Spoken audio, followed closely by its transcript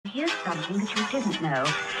Here's something that you didn't know.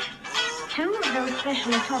 2 of those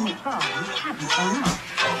special atomic bombs haven't gone off.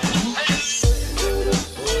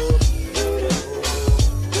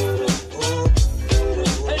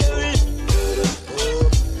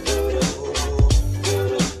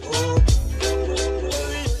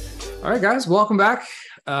 All right, guys, welcome back.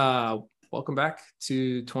 Welcome back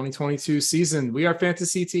to 2022 season. We are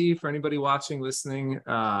Fantasy CTE for anybody watching, listening.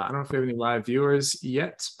 I don't know if we have any live viewers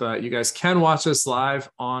yet, but you guys can watch us live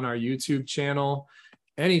on our YouTube channel.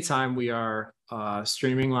 Anytime we are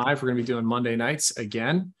streaming live, we're going to be doing Monday nights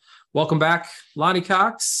again. Welcome back, Lonnie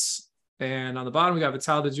Cox. And on the bottom, we got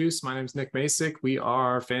Vital the Juice. My name is Nick Masick. We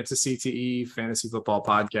are Fantasy CTE, Fantasy Football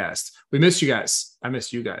Podcast. We missed you guys. I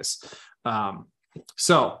missed you guys.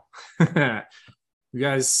 So you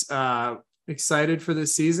guys excited for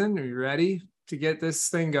this season? Are you ready to get this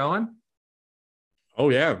thing going? Oh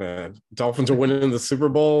yeah, man. Dolphins are winning the Super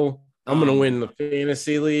Bowl. I'm going to win the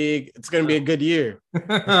fantasy league. It's going to be a good year.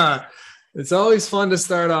 It's always fun to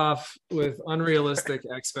start off with unrealistic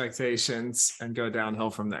expectations and go downhill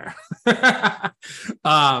from there.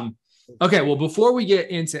 Okay, well, before we get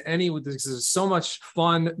into any of this, there's so much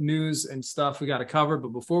fun news and stuff we got to cover. But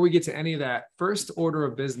before we get to any of that, first order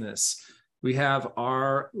of business, we have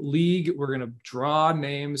our league. We're going to draw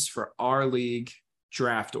names for our league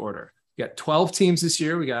draft order. We got 12 teams this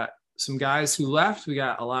year. We got some guys who left. We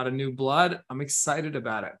got a lot of new blood. I'm excited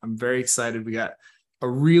about it. I'm very excited. We got a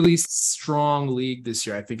really strong league this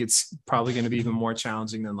year. I think it's probably going to be even more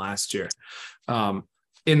challenging than last year.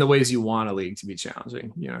 In the ways you want a league to be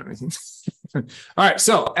challenging, you know what I mean? All right,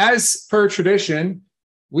 so as per tradition,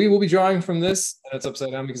 we will be drawing from this, and it's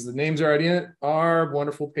upside down because the names are already in it, our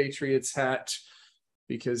wonderful Patriots hat,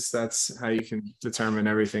 because that's how you can determine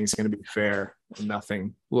everything's going to be fair and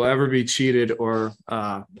nothing will ever be cheated or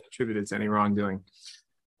attributed to any wrongdoing.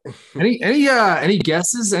 Any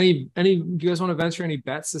guesses? Any? Do you guys want to venture any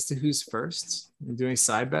bets as to who's first? Are you doing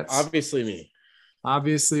side bets? Obviously me.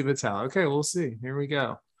 Obviously Vital. Okay, we'll see. Here we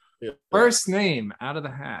go. Yeah. First name out of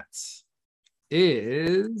the hat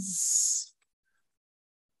is...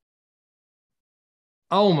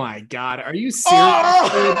 Oh my God. Are you serious?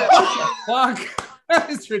 Oh! What the fuck?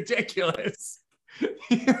 That is ridiculous.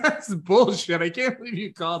 That's bullshit. I can't believe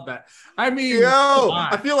you called that. I mean,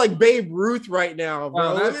 I feel like Babe Ruth right now,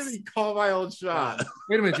 bro. Oh, Let me call my old shot.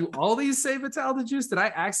 Wait a minute. Do all these say Vital the Juice? Did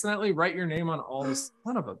I accidentally write your name on all this?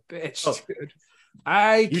 Son of a bitch, dude.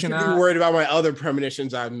 You should be worried about my other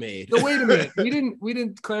premonitions I've made. So wait a minute. We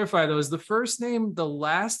didn't clarify those. The first name, the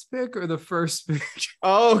last pick, or the first pick?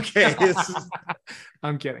 Okay.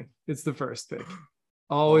 I'm kidding. It's the first pick.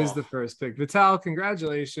 Always the first pick. Vital,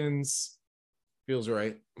 congratulations. Feels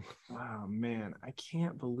right. Wow, man. I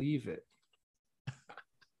can't believe it.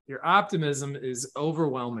 Your optimism is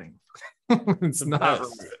overwhelming. It's not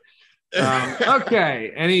right.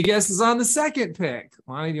 Okay. Any guesses on the second pick?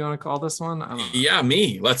 Lonnie, do you want to call this one? I don't know. Yeah,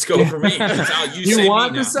 me. Let's go for me. You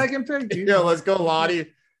want the second pick? Yeah, let's go,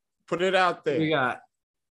 Lottie. Put it out there. We got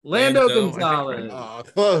Lando Gonzalez. Oh,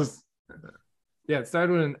 close. Yeah, it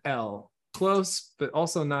started with an L. Close, but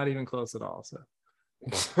also not even close at all. So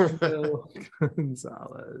Lando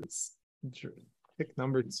Gonzalez. Pick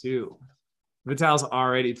number 2. Vital's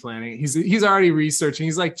already planning. He's already researching.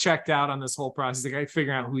 He's like checked out on this whole process. Like,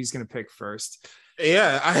 figuring out who he's going to pick first.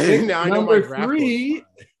 Yeah, I know number 3.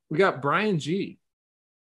 We got Brian G.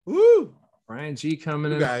 Woo! Brian G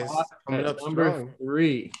coming in. Guys, coming up number strong.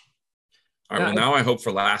 3. All right. Well, now I hope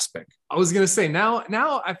for last pick. I was going to say now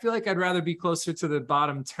I feel like I'd rather be closer to the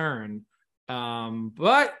bottom turn.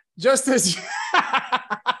 But just as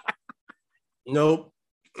nope.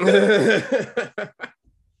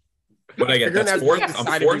 What did I get? That's 4th.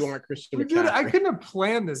 I'm 4th. I couldn't have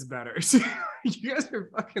planned this better. You guys are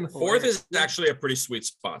fucking hilarious. 4th is actually a pretty sweet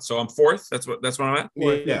spot. So I'm 4th. That's what I'm at.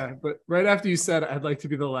 Yeah, but right after you said I'd like to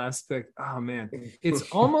be the last pick. Oh man, it's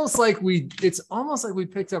almost like we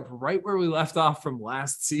picked up right where we left off from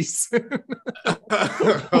last season.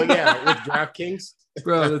 Oh yeah, with DraftKings.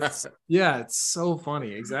 Bro, it's so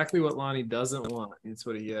funny. Exactly what Lonnie doesn't want. It's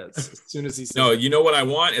what he gets as soon as he says. No, you know what I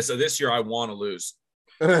want is this year I want to lose.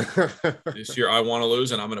 This year I want to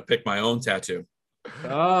lose, and I'm going to pick my own tattoo.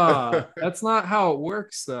 That's not how it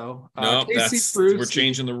works, though. No, we're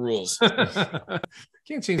changing the rules.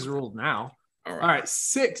 Can't change the rules now. All right.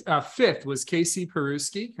 5th was Casey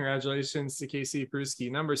Peruski. Congratulations to Casey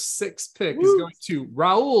Peruski. Number 6 pick is going to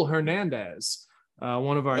Raul Hernandez.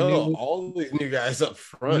 One of our all these new guys up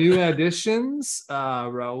front. New additions.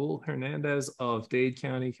 Raul Hernandez of Dade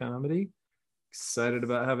County Comedy. Excited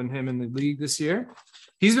about having him in the league this year.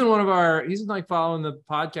 He's been he's been like following the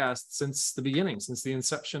podcast since the beginning, since the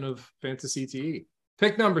inception of Fantasy TE.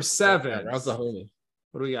 Pick number Yeah, 7. Rouse the homie.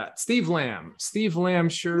 What do we got? Steve Lamb. Steve Lamb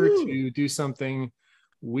sure to do something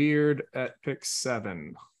weird at pick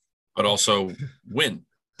 7. But also win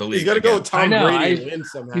the league. He's gonna go with I Tom know, Brady and win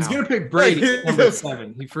somehow. He's gonna pick Brady at number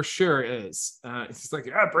 7. He for sure is. He's like,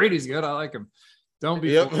 yeah, Brady's good. I like him. Don't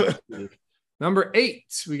be fooled. Number 8,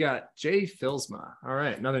 we got Jay Filsma. All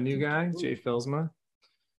right, another new guy, Jay Filsma.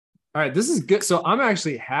 All right, this is good. So I'm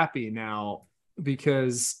actually happy now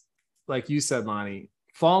because, like you said, Lonnie,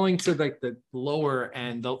 falling to like the lower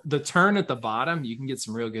end, the turn at the bottom, you can get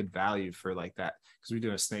some real good value for like that because we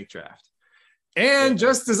do a snake draft. And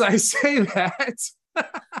just as I say that,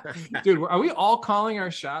 dude, are we all calling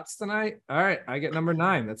our shots tonight? All right, I get number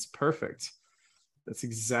 9. That's perfect. That's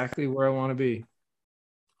exactly where I want to be.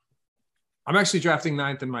 I'm actually drafting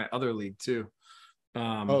 9th in my other league too.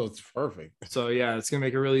 It's perfect. So yeah, it's gonna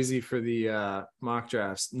make it real easy for the mock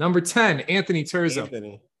drafts. Number 10, Anthony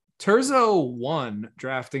Turzo. Turzo won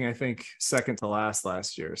drafting, I think, second to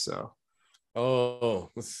last year. So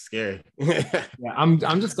that's scary. yeah, I'm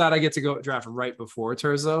just glad I get to go draft right before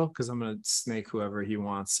Turzo because I'm gonna snake whoever he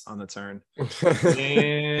wants on the turn.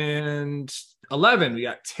 And 11, we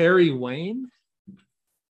got Terry Wayne.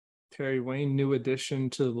 Terry Wayne, new addition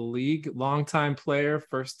to the league, longtime player,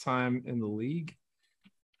 first time in the league.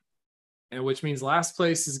 And which means last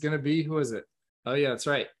place is going to be, who is it? Oh, yeah, that's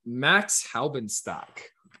right. Max Halbenstock.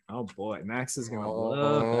 Oh, boy. Max is going to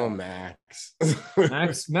love Max.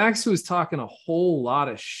 Max, who's talking a whole lot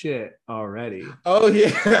of shit already. Oh,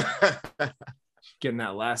 yeah. Getting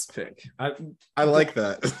that last pick. I like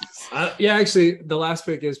that. Yeah, actually, the last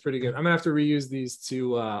pick is pretty good. I'm going to have to reuse these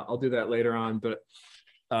two. I'll do that later on. But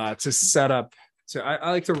to set up, I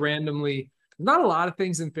like to randomly, not a lot of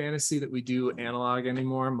things in fantasy that we do analog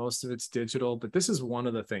anymore. Most of it's digital, but this is one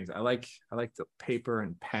of the things I like the paper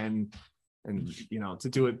and pen and, to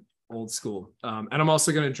do it old school. And I'm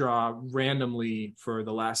also going to draw randomly for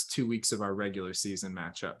the last 2 weeks of our regular season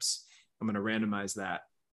matchups. I'm going to randomize that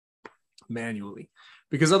manually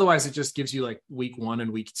because otherwise it just gives you like week 1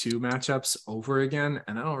 and week 2 matchups over again.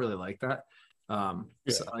 And I don't really like that.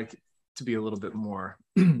 So I like to be a little bit more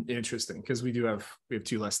interesting because we have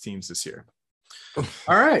 2 less teams this year.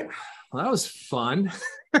 All right. Well, that was fun.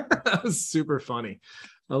 That was super funny.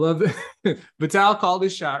 I love it. Vital called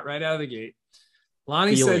his shot right out of the gate.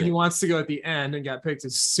 Lonnie said he wants to go at the end and got picked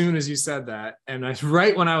as soon as you said that. And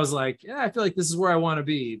right when I was like, yeah, I feel like this is where I want to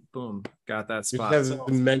be. Boom, got that spot. You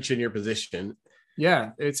haven't mentioned your position.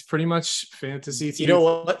 Yeah, it's pretty much fantasy. You know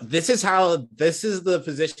what? This is the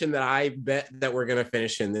position that I bet that we're going to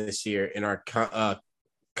finish in this year in our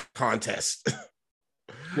contest.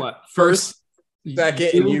 What? First, second,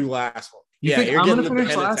 and you last one. You think I'm going to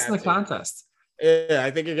finish last in the contest? Yeah, I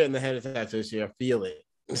think you're getting the head of tattoos here. I feel it.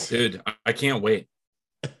 Dude, I can't wait.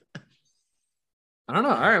 I don't know.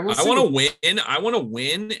 All right, we'll see. I want to win. I want to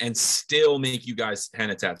win and still make you guys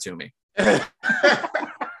henna tattoo me. That's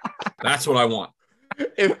what I want.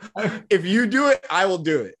 If you do it, I will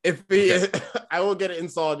do it. I will get it in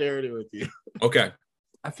solidarity with you. Okay.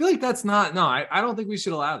 I feel like that's not. No, I don't think we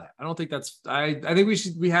should allow that. I don't think that's. I think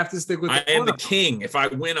we have to stick with. I am the king. If I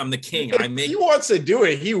win, I'm the king. If he wants to do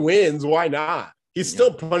it, he wins. Why not? He's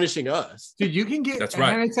still punishing us. Dude, you can get a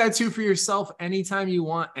henna tattoo for yourself anytime you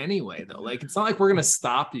want anyway, though. Like, it's not like we're going to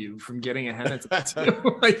stop you from getting a henna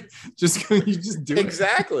tattoo. Like, you just do it.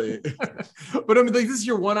 Exactly. But I mean, like, this is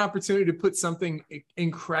your one opportunity to put something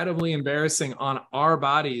incredibly embarrassing on our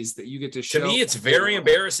bodies that you get to show. To me, it's very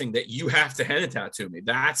embarrassing that you have to henna tattoo me.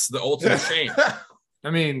 That's the ultimate shame. I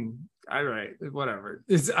mean, whatever.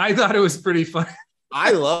 I thought it was pretty fun.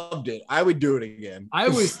 I loved it. I would do it again. I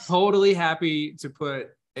was totally happy to put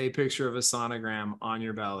a picture of a sonogram on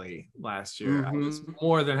your belly last year. I was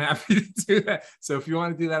more than happy to do that. So if you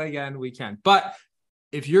want to do that again, we can. But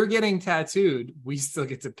if you're getting tattooed, we still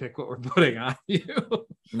get to pick what we're putting on you.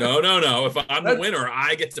 No. If I'm the winner,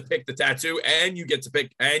 I get to pick the tattoo and you get to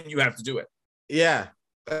pick and you have to do it. Yeah,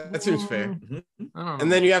 that seems fair. Mm-hmm. And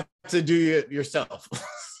then you have to do it yourself.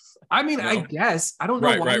 I mean, I guess. I don't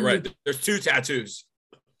know. Right. There's 2 tattoos.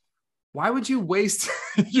 Why would you waste?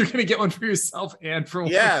 You're going to get one for yourself and for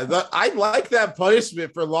one. Yeah, I like that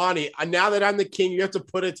punishment for Lonnie. Now that I'm the king, you have to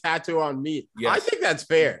put a tattoo on me. Yes. I think that's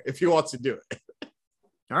fair if he wants to do it.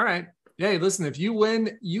 All right. Hey, listen, if you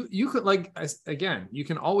win, you could, like, again, you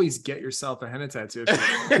can always get yourself a henna tattoo.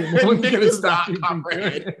 No one's going to stop you from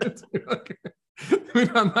doing it. I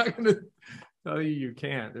mean, I'm not going to tell you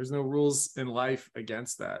can't. There's no rules in life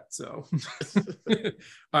against that. So, all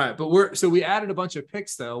right, but we added a bunch of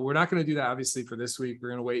picks though. We're not going to do that obviously for this week. We're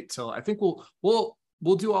going to wait till I think we'll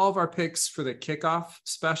we'll do all of our picks for the kickoff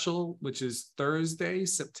special, which is Thursday,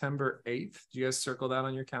 September 8th. Do you guys circle that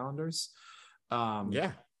on your calendars?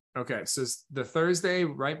 Yeah. Okay. So it's the Thursday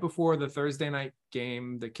right before the Thursday night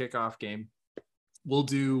game, the kickoff game. We'll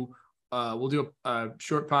do a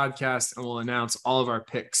short podcast and we'll announce all of our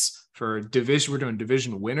picks for division. We're doing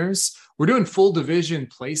division winners. We're doing full division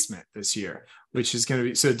placement this year, which is going to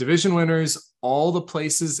be, so division winners, all the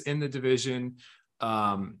places in the division.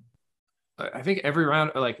 I think every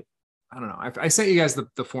round, like, I don't know. I sent you guys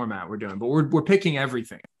the format we're doing, but we're picking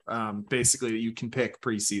everything. Basically that you can pick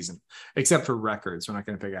preseason, except for records. We're not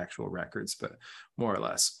going to pick actual records, but more or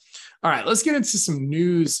less. All right, let's get into some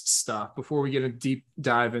news stuff before we get a deep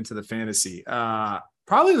dive into the fantasy.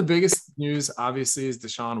 Probably the biggest news, obviously, is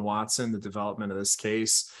Deshaun Watson, the development of this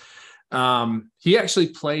case. He actually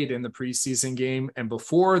played in the preseason game, and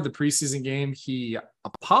before the preseason game, he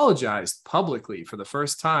apologized publicly for the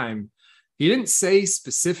first time. He didn't say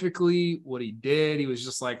specifically what he did. He was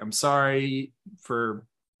just like, I'm sorry for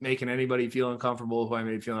making anybody feel uncomfortable who I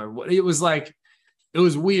made feel like. It was like, it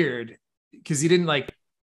was weird because he didn't like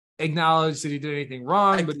acknowledge that he did anything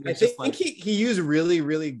wrong. But I think he used really,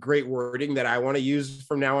 really great wording that I want to use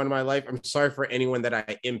from now on in my life. I'm sorry for anyone that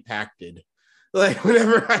I impacted. Like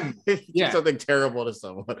whenever I do something terrible to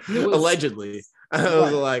someone, allegedly, I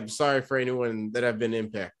was like, sorry for anyone that I've been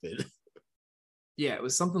impacted. Yeah, it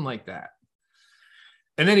was something like that.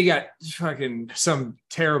 And then he got fucking some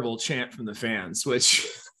terrible chant from the fans, which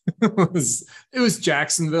it was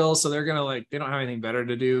Jacksonville. So they're going to they don't have anything better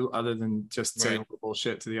to do other than just saying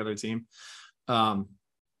bullshit to the other team.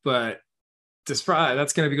 But that's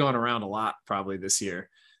going to be going around a lot probably this year.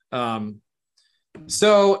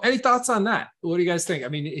 So any thoughts on that? What do you guys think? I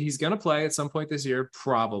mean, he's going to play at some point this year,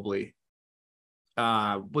 probably.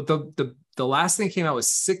 But the last thing came out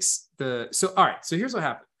was all right. So here's what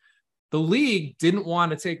happened. The league didn't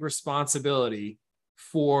want to take responsibility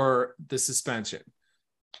for the suspension,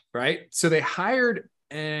 right? So they hired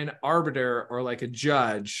an arbiter or like a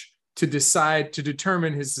judge to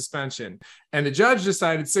determine his suspension. And the judge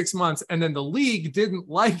decided 6 months. And then the league didn't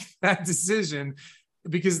like that decision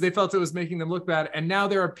because they felt it was making them look bad. And now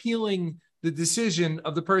they're appealing the decision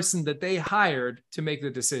of the person that they hired to make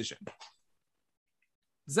the decision.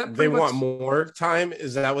 Is that they want more time?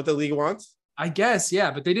 Is that what the league wants? I guess,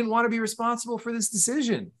 yeah, but they didn't want to be responsible for this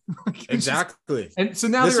decision. Exactly. And so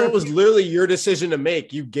now this one was literally your decision to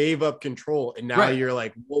make. You gave up control, and now you're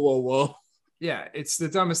like, whoa. Yeah, it's the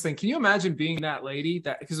dumbest thing. Can you imagine being that lady?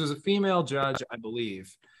 Because it was a female judge, I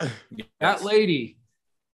believe. Yes. That lady,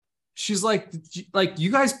 she's like,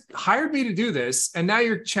 you guys hired me to do this, and now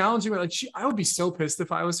you're challenging me. Like, I would be so pissed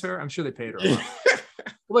if I was her. I'm sure they paid her a lot.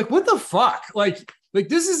 Like, what the fuck? Like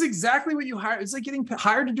this is exactly what you hired. It's like getting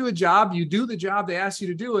hired to do a job. You do the job they asked you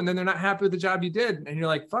to do, and then they're not happy with the job you did. And you're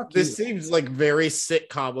like, fuck this you. Seems like very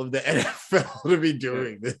sitcom of the NFL to be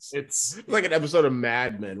doing this. It's like an episode of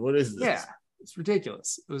Mad Men. What is this? Yeah, it's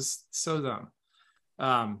ridiculous. It was so dumb.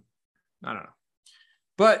 I don't know.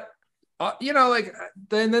 But,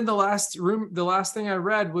 then the last thing I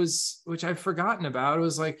read was, which I've forgotten about, it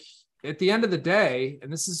was like, at the end of the day,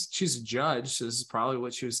 and she's a judge, so this is probably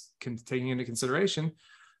what she was taking into consideration.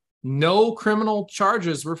 No criminal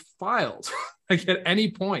charges were filed like at any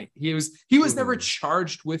point. He was never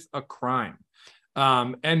charged with a crime.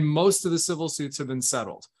 And most of the civil suits have been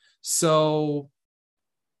settled. So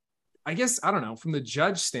I guess, I don't know, from the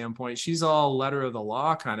judge standpoint, she's all letter of the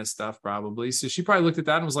law kind of stuff probably. So she probably looked at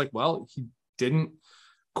that and was like, well, he didn't,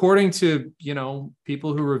 according to,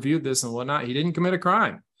 people who reviewed this and whatnot, he didn't commit a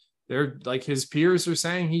crime. They're like, his peers are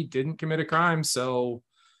saying he didn't commit a crime. So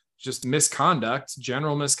just misconduct,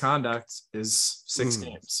 general misconduct is 6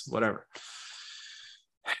 games, whatever.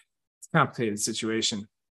 It's a complicated situation.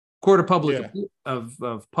 Court of public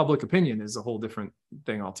of public opinion is a whole different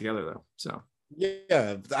thing altogether though. So,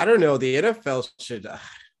 yeah, I don't know. The NFL should,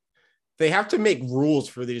 they have to make rules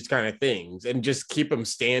for these kind of things and just keep them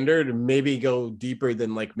standard and maybe go deeper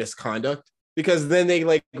than like misconduct, because then they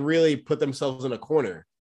like really put themselves in a corner.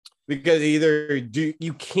 Because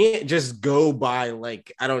you can't just go by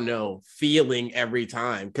like, I don't know, feeling every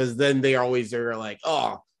time, because then they always are like,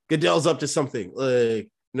 oh, Goodell's up to something. Like,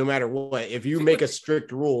 no matter what, if you make a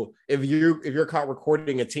strict rule, if you're caught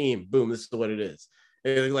recording a team, boom, this is what it is.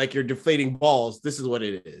 Like you're deflating balls, this is what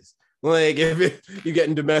it is. Like if you get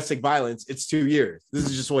in domestic violence, it's 2 years. This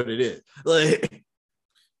is just what it is. Like,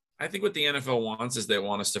 I think what the NFL wants is they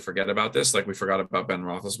want us to forget about this, like we forgot about Ben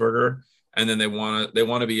Roethlisberger. And then they want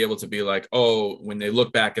to be able to be like, oh, when they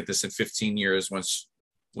look back at this in 15 years,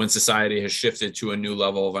 when society has shifted to a new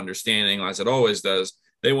level of understanding, as it always does,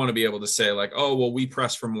 they want to be able to say like, oh, well, we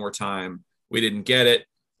pressed for more time We didn't get it,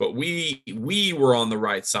 but we were on the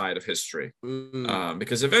right side of history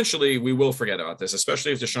because eventually we will forget about this,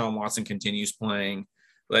 especially if Deshaun Watson continues playing.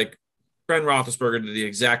 Like Ben Roethlisberger did the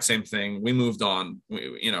exact same thing. We moved on.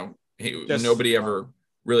 Nobody ever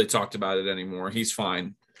really talked about it anymore. He's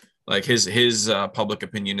fine. Like his public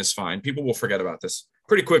opinion is fine. People will forget about this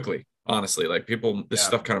pretty quickly. Honestly, like this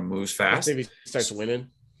stuff kind of moves fast. If he starts winning.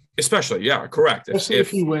 Especially, yeah, correct. Especially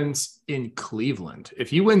if he wins in Cleveland. If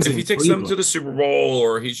he takes them to the Super Bowl,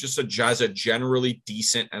 or he's just has a generally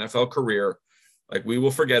decent NFL career, like we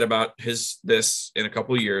will forget about this in a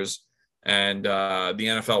couple of years. And the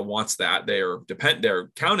NFL wants that. They're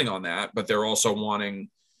counting on that, but they're also wanting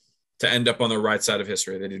to end up on the right side of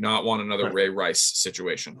history. They do not want another Ray Rice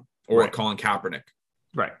situation or Colin Kaepernick.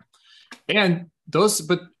 Right. And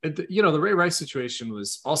the Ray Rice situation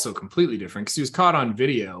was also completely different because he was caught on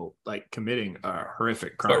video, like committing a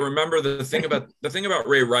horrific crime. But remember the thing about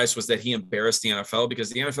Ray Rice was that he embarrassed the NFL because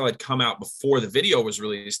the NFL had come out before the video was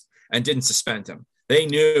released and didn't suspend him. They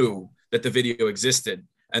knew that the video existed.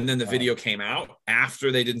 And then the video came out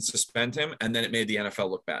after they didn't suspend him. And then it made the NFL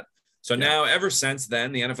look bad. So now ever since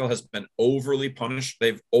then, the NFL has been overly punished.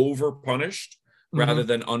 They've over punished rather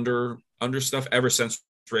than under stuff ever since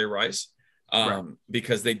Ray Rice.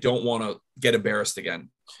 Because they don't want to get embarrassed again.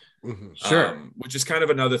 Mm-hmm. Sure. Which is kind of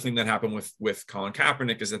another thing that happened with Colin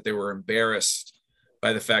Kaepernick is that they were embarrassed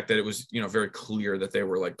by the fact that it was, very clear that they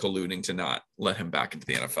were like colluding to not let him back into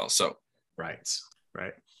the NFL. So, right.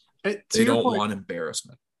 They don't want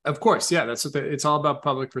embarrassment. Of course. Yeah. That's what it's all about,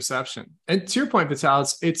 public perception. And to your point,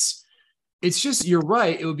 Vitalis, it's just, you're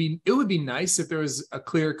right. It would be nice if there was a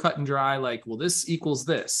clear cut and dry, like, well, this equals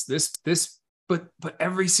this, but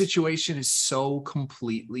every situation is so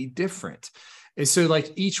completely different. And so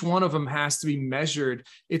like each one of them has to be measured.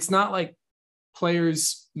 It's not like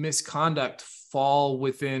players' misconduct fall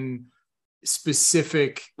within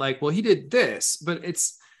specific, like, well, he did this, but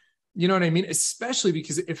it's, you know what I mean? Especially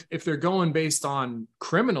because if they're going based on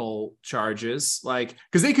criminal charges, like,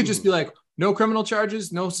 because they could just be like, no criminal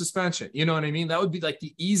charges, no suspension. You know what I mean? That would be like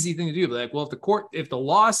the easy thing to do. But like, well, if the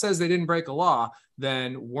law says they didn't break a law,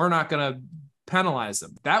 then we're not going to penalize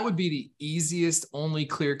them. That would be the easiest, only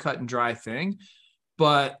clear cut and dry thing.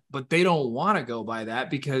 But they don't want to go by that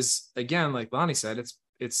because, again, like Lonnie said,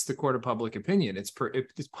 it's the court of public opinion. It's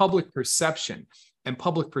public perception, and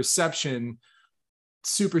public perception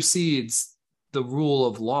supersedes the rule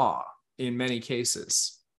of law in many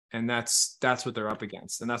cases. And that's what they're up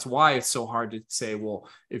against. And that's why it's so hard to say, well,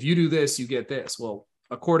 if you do this, you get this. Well,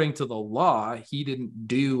 according to the law, he didn't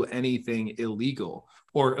do anything illegal,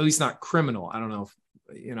 or at least not criminal. I don't know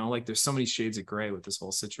if, like there's so many shades of gray with this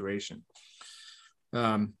whole situation.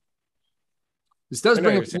 This does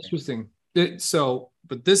bring up interesting.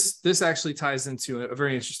 But this actually ties into a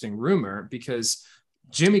very interesting rumor, because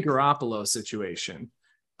Jimmy Garoppolo situation,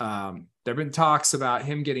 there've been talks about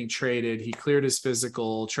him getting traded. He cleared his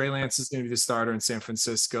physical. Trey Lance is going to be the starter in San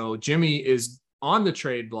Francisco. Jimmy is on the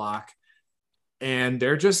trade block, and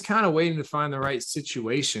they're just kind of waiting to find the right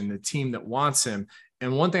situation, the team that wants him.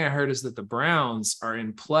 And one thing I heard is that the Browns are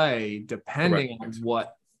in play depending on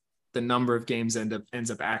what the number of games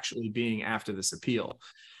ends up actually being after this appeal.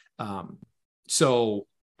 So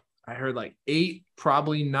I heard like 8,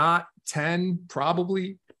 probably not 10,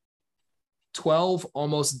 probably 12,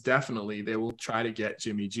 almost definitely they will try to get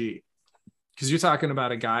Jimmy G, because you're talking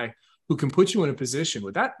about a guy who can put you in a position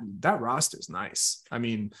with that roster is nice. I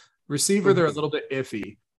mean, receiver, they're a little bit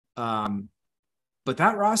iffy. But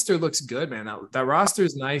that roster looks good, man. That roster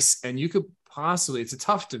is nice. And you could possibly, it's a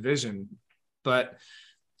tough division, but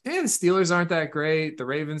the Steelers aren't that great. The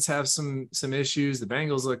Ravens have some issues. The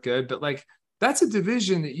Bengals look good, but like, that's a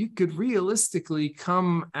division that you could realistically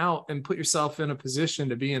come out and put yourself in a position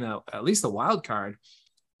to be in at least a wild card,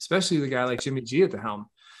 especially the guy like Jimmy G at the helm.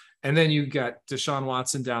 And then you got Deshaun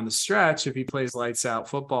Watson down the stretch. If he plays lights out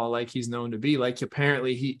football like he's known to be, like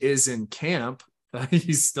apparently he is in camp,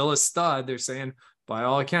 he's still a stud. They're saying by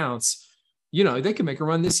all accounts, they can make a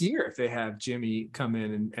run this year if they have Jimmy come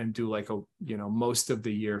in and do like a, most of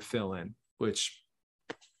the year fill in, which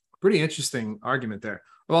pretty interesting argument there.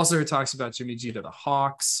 I've also heard talks about Jimmy G to the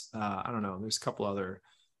Hawks. I don't know. There's a couple other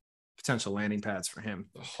potential landing pads for him.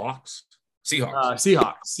 The Hawks?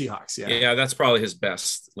 Seahawks. Seahawks. Yeah. Yeah, that's probably his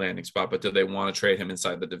best landing spot. But do they want to trade him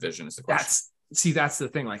inside the division is the question. That's the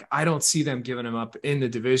thing. Like, I don't see them giving him up in the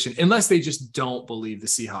division unless they just don't believe the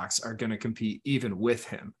Seahawks are going to compete even with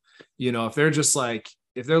him. If they're just like,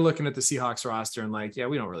 if they're looking at the Seahawks roster and like, yeah,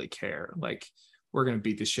 we don't really care. Like, we're going to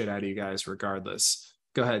beat the shit out of you guys regardless.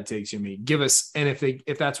 Go ahead, take Jimmy. Give us, and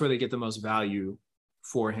if that's where they get the most value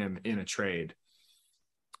for him in a trade.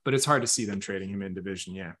 but it's hard to see them trading him in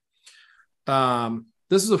division. Yeah.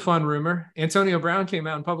 This is a fun rumor. Antonio Brown came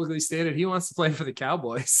out and publicly stated he wants to play for the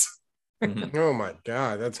Cowboys. Oh my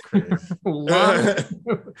God, that's crazy.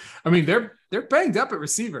 I mean, they're banged up at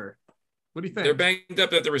receiver. What do you think? They're banged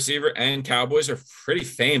up at the receiver, and Cowboys are pretty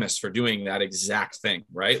famous for doing that exact thing,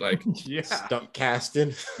 right? Like, yeah, stunt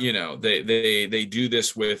casting. You know, they do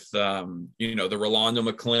this with you know, the Rolando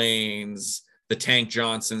McClains, the Tank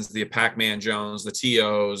Johnsons, the Pac-Man Jones, the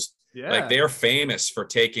TOs. Yeah, like they're famous for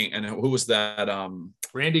taking. And who was that?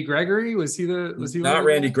 Randy Gregory, was he not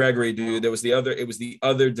Randy Gregory, dude? There was the other. It was the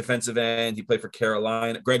other defensive end. He played for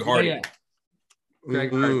Carolina. Greg Hardy. Yeah.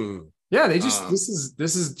 Greg Hardy. Yeah, they just this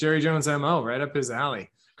is Jerry Jones' MO, right up his alley.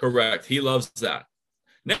 Correct. He loves that.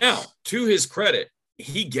 Now, to his credit,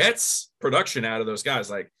 he gets production out of those guys.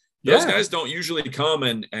 Like those guys don't usually come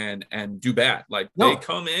and do bad. Like they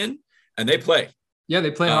come in and they play. Yeah,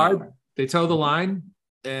 they play hard. They toe the line,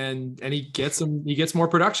 and he gets more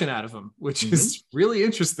production out of them, which is really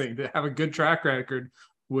interesting to have a good track record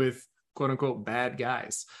with quote unquote bad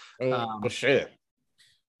guys. Shit.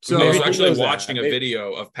 So I was actually watching a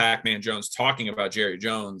video of Pac-Man Jones talking about Jerry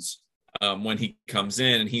Jones when he comes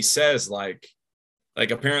in, and he says like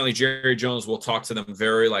apparently Jerry Jones will talk to them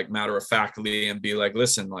very like matter-of-factly and be like,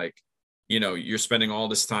 listen, like, you know, you're spending all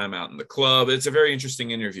this time out in the club. It's a very interesting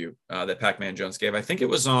interview that Pac-Man Jones gave. I think it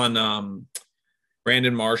was on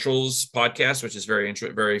Brandon Marshall's podcast, which is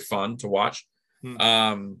very fun to watch.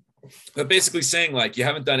 But basically saying like, you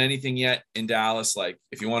haven't done anything yet in Dallas. Like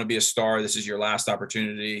if you want to be a star, this is your last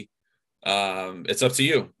opportunity. It's up to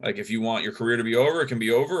you. Like if you want your career to be over, it can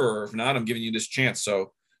be over. Or if not, I'm giving you this chance.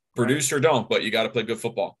 So produce or don't, but you got to play good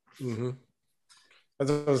football. Mm-hmm. I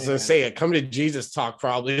was going to say, come to Jesus talk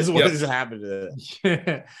probably is what has happened to that.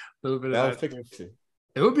 Yeah, a little bit of that.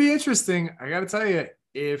 It would be interesting. I got to tell you,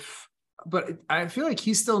 but I feel like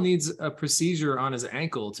he still needs a procedure on his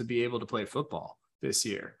ankle to be able to play football this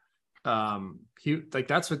year. He like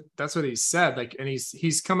that's what he said. Like, and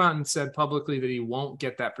he's come out and said publicly that he won't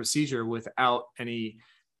get that procedure without any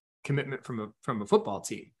commitment from a football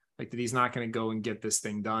team. Like that he's not going to go and get this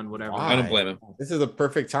thing done. Whatever. Why? I don't blame him. This is a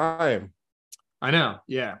perfect time. I know.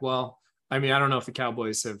 Yeah. Well, I mean, I don't know if the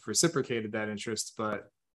Cowboys have reciprocated that interest, but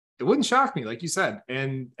it wouldn't shock me, like you said.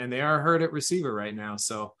 And they are hurt at receiver right now.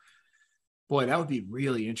 So, boy, that would be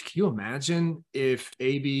really interesting. Can you imagine if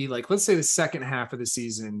AB, like, let's say the second half of the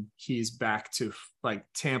season, he's back to like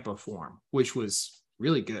Tampa form, which was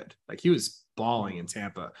really good. Like he was balling in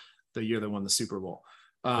Tampa the year they won the Super Bowl.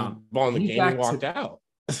 Balling the game, he walked out.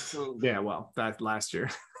 Yeah, well, that last year.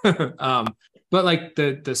 But like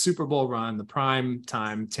the Super Bowl run, the prime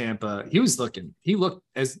time Tampa, he looked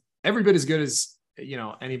as every bit as good as, you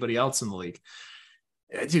know, anybody else in the league.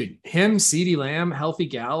 Dude, him, CeeDee Lamb, healthy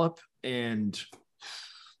Gallup, and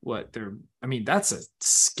that's a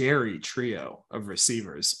scary trio of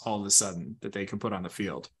receivers all of a sudden that they can put on the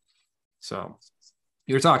field. So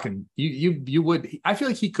you're talking, you would, I feel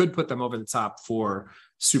like he could put them over the top for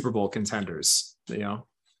Super Bowl contenders, you know,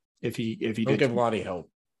 if he Don't did. give Lottie hope.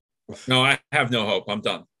 No, I have no hope. I'm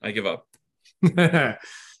done. I give up.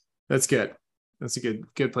 That's good. That's a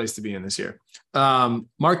good place to be in this year.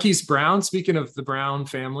 Marquise Brown, speaking of the Brown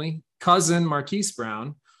family, cousin Marquise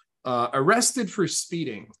Brown, arrested for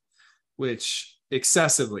speeding, which I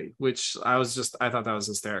thought that was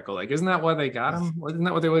hysterical. Like, isn't that why they got him? Isn't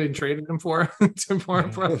that what they traded him for? Where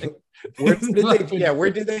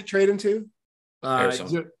did they trade him to?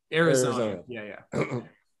 Arizona. Yeah.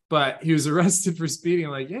 But he was arrested for speeding.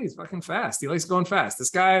 I'm like, yeah, he's fucking fast. He likes going fast. This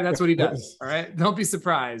guy, that's what he does. All right. Don't be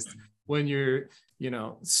surprised when you're, you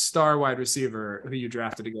know, star wide receiver who you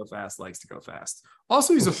drafted to go fast likes to go fast.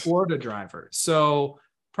 Also, he's a Florida driver. So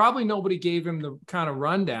probably nobody gave him the kind of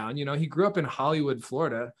rundown. You know, he grew up in Hollywood,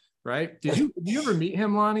 Florida, right? Did you ever meet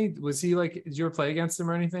him, Lonnie? Was he like, did you ever play against him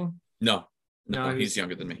or anything? No, he's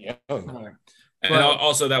younger than me. Yeah. Okay. And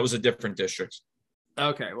also that was a different district.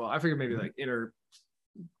 Okay. Well, I figured maybe like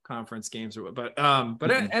conference games or what,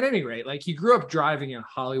 but at any rate, like he grew up driving in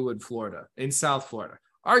Hollywood, Florida, in South Florida,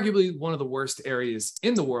 arguably one of the worst areas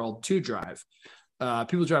in the world to drive.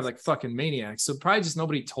 People drive like fucking maniacs. So probably just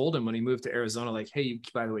nobody told him when he moved to Arizona, like, hey,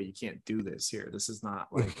 by the way, you can't do this here. This is not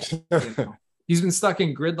like, you know. He's been stuck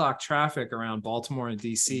in gridlock traffic around Baltimore and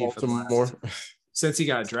DC since he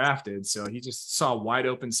got drafted. So he just saw wide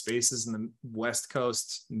open spaces in the West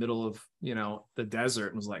Coast, middle of, you know, the desert,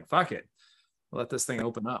 and was like, fuck it. Let this thing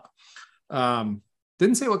open up.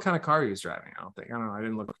 Didn't say what kind of car he was driving. I don't know. I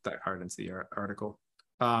didn't look that hard into the article.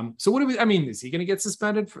 So is he going to get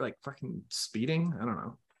suspended for like fucking speeding? I don't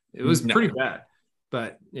know. It was pretty bad,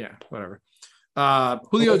 but yeah, whatever.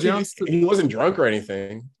 Julio Jones. He wasn't drunk or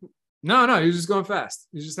anything. No, he was just going fast.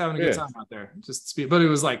 He was just having a good time out there. Just speed, but it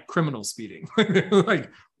was like criminal speeding, like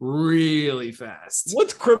really fast.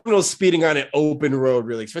 What's criminal speeding on an open road,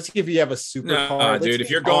 really? Especially if you have a supercar. Dude, if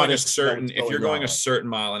you're going a certain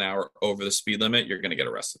mile an hour over the speed limit, you're gonna get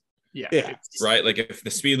arrested. Yeah. Right. Like if the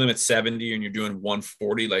speed limit's 70 and you're doing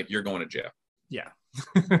 140, like you're going to jail. Yeah.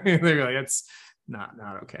 They're like, that's not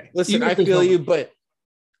okay. Listen, even I feel you, but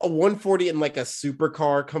a 140 in like a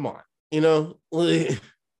supercar, come on, you know.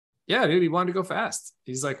 Yeah, dude, he wanted to go fast.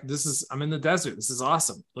 He's like, I'm in the desert. This is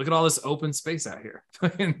awesome. Look at all this open space out here.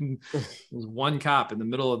 There's one cop in the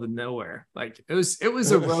middle of the nowhere. Like it was a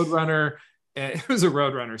roadrunner. It was a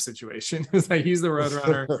roadrunner situation. It was like, he's the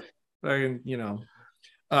roadrunner.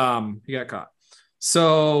 He got caught.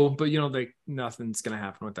 So, but nothing's going to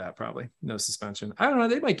happen with that. Probably no suspension. I don't know.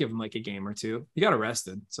 They might give him like a game or two. He got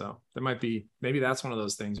arrested. So there might be, maybe that's one of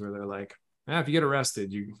those things where they're like, if you get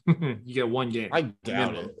arrested, you get one game. I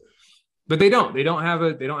doubt it. But they don't have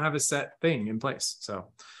a set thing in place. So,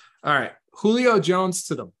 all right, Julio Jones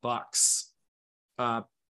to the Bucks.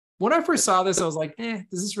 When I first saw this, I was like, does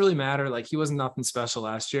this really matter? Like he wasn't nothing special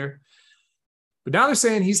last year. But now they're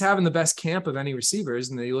saying he's having the best camp of any receivers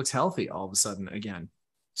and that he looks healthy all of a sudden again.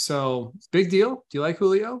 So big deal. Do you like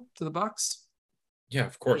Julio to the Bucks? Yeah,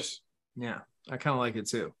 of course. Yeah, I kind of like it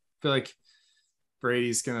too. I feel like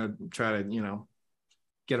Brady's going to try to,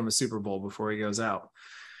 get him a Super Bowl before he goes out.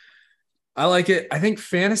 I like it. I think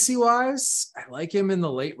fantasy wise, I like him in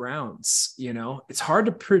the late rounds. It's hard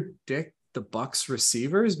to predict the Bucks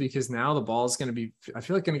receivers because now the ball is going to be, I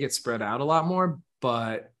feel like, going to get spread out a lot more.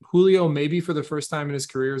 But Julio, maybe for the first time in his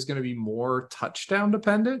career, is going to be more touchdown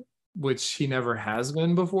dependent, which he never has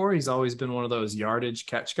been before. He's always been one of those yardage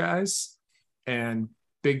catch guys and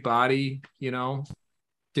big body,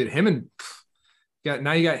 did him and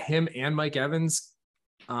now you got him and Mike Evans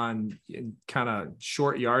on kind of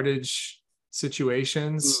short yardage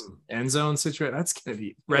situations, end zone situation. That's going to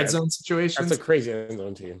be red zone situations. That's a crazy end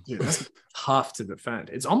zone team. Dude, that's tough to defend.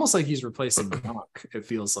 It's almost like he's replacing Gronk, it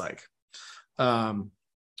feels like.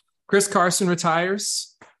 Chris Carson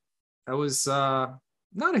retires. That was not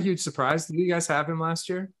a huge surprise. Did you guys have him last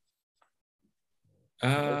year?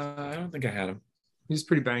 I don't think I had him. He's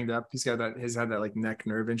pretty banged up. He's had that like neck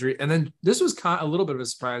nerve injury. And then this was a little bit of a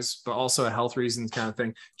surprise, but also a health reasons kind of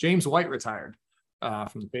thing. James White retired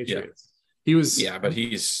from the Patriots. But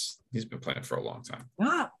he's been playing for a long time.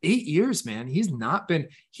 Not 8 years, man.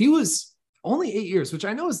 He was only 8 years, which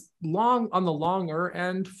I know is long on the longer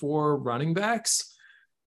end for running backs,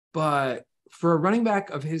 but for a running back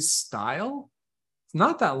of his style, it's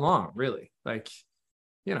not that long, really. Like,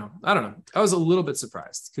 I don't know. I was a little bit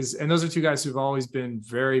surprised and those are two guys who've always been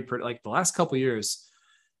very, like the last couple of years,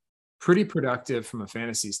 pretty productive from a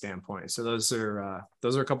fantasy standpoint. So those are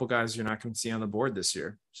a couple guys you're not going to see on the board this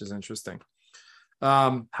year, which is interesting.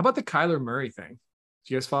 How about the Kyler Murray thing?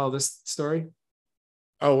 Do you guys follow this story?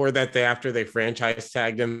 Oh, or that after they franchise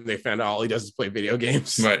tagged him, they found out all he does is play video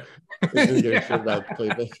games. Right.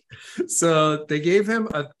 So they gave him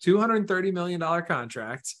a $230 million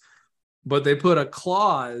contract, but they put a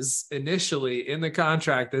clause initially in the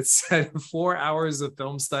contract that said 4 hours of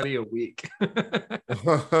film study a week.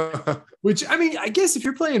 Which, I mean, I guess if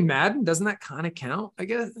you're playing Madden, doesn't that kind of count? I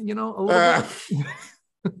guess, a little bit.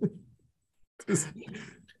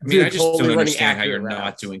 I mean, I just don't understand how you're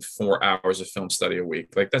not doing 4 hours of film study a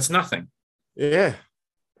week. Like, that's nothing. Yeah.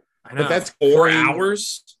 I know. But that's 4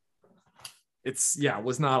 hours. It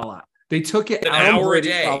was not a lot. They took it an hour a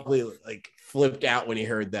day. Probably like flipped out when he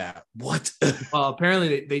heard that. What? Well,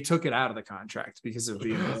 apparently they took it out of the contract because of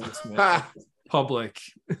the embarrassment. Public.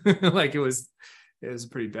 Like it was a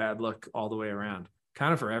pretty bad look all the way around,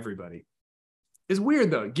 kind of for everybody. It's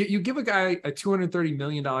weird though. You give a guy a $230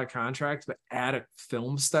 million contract, but add a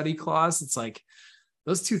film study clause. It's like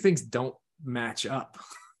those two things don't match up.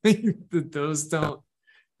 Those don't.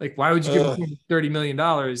 Like, why would you give him $30 million?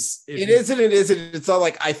 It isn't. It's all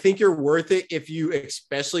like, I think you're worth it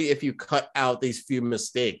especially if you cut out these few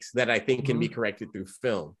mistakes that I think can be corrected through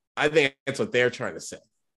film. I think that's what they're trying to say.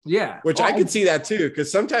 Yeah. Which I could see that too,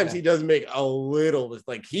 because sometimes he does make a little,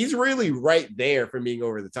 like he's really right there for being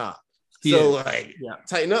over the top.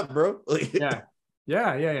 Tighten up, bro.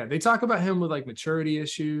 Yeah. They talk about him with like maturity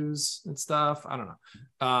issues and stuff. I don't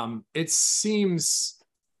know. It seems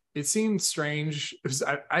strange.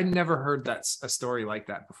 I never heard a story like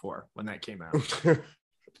that before when that came out. It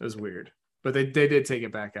was weird, but they did take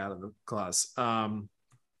it back out of the clause.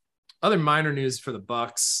 Other minor news for the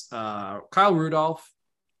Bucks: Kyle Rudolph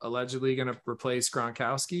allegedly going to replace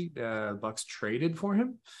Gronkowski. Bucks traded for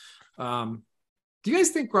him. Do you guys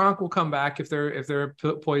think Gronk will come back if they're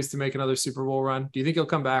poised to make another Super Bowl run? Do you think he'll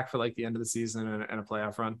come back for like the end of the season and a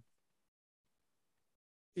playoff run?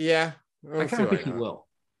 Yeah. I kind of think he will.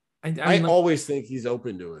 I mean, always think he's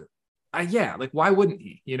open to it. Yeah, like why wouldn't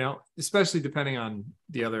he? Especially depending on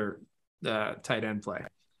the other tight end play.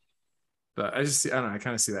 But I don't know. I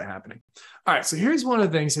kind of see that happening. All right, so here's one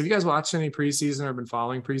of the things. Have you guys watched any preseason or been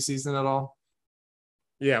following preseason at all?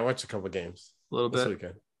 Yeah, I watched a couple of games. A little bit. This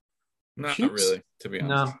weekend. Not really, to be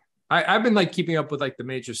honest. No, I've been like keeping up with like the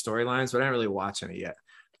major storylines, but I didn't really watch any yet.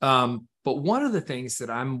 But one of the things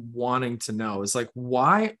that I'm wanting to know is like,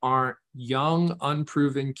 why aren't young,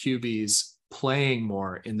 unproven QBs playing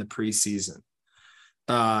more in the preseason?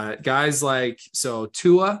 Guys like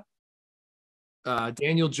Tua,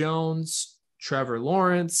 Daniel Jones, Trevor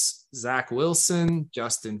Lawrence, Zach Wilson,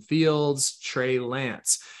 Justin Fields, Trey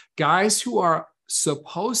Lance, guys who are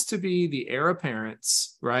supposed to be the heir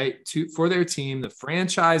apparents, right, for their team, the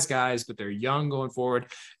franchise guys, but they're young going forward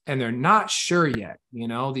and they're not sure yet.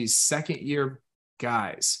 These second year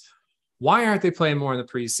guys, why aren't they playing more in the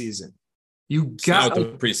preseason? You got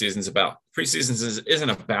what the preseason's about. Preseason isn't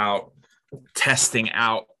about testing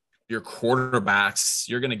out your quarterbacks.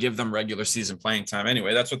 You're going to give them regular season playing time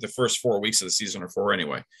anyway. That's what the first 4 weeks of the season are for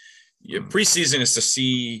anyway. Preseason is to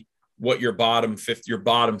see what your bottom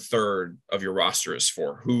third of your roster is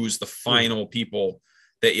for. Who's the final people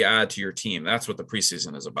that you add to your team? That's what the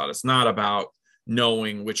preseason is about. It's not about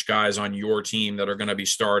knowing which guys on your team that are going to be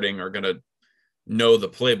starting are going to know the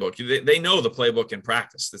playbook. They know the playbook in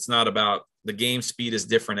practice. It's not about the game speed is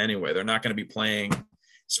different anyway. They're not going to be playing.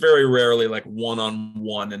 It's very rarely like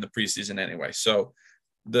one-on-one in the preseason anyway. So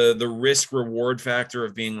the risk reward factor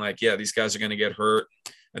of being like, yeah, these guys are going to get hurt.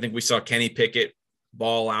 I think we saw Kenny Pickett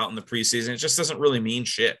ball out in the preseason. It just doesn't really mean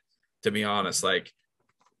shit, to be honest. Like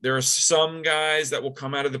there are some guys that will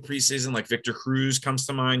come out of the preseason, like Victor Cruz comes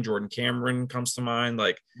to mind, Jordan Cameron comes to mind.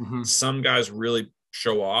 Like some guys really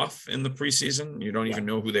show off in the preseason. You don't even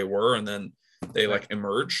know who they were, and then they like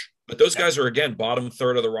emerge. But those guys are again bottom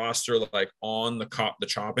third of the roster, like on the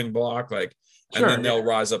chopping block, like, and then they'll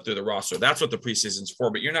rise up through the roster. That's what the preseason's for.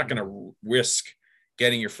 But you're not going to risk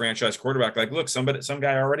getting your franchise quarterback. Like, look, some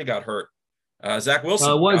guy already got hurt. Zach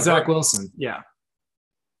Wilson. Zach Wilson? Yeah.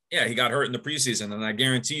 Yeah, he got hurt in the preseason. And I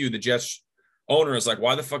guarantee you the Jets owner is like,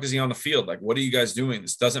 why the fuck is he on the field? Like, what are you guys doing?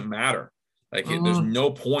 This doesn't matter. Like, there's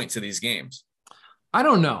no point to these games. I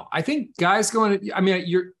don't know. I think guys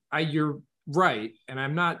you're right. And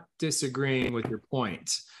I'm not disagreeing with your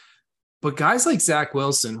point. But guys like Zach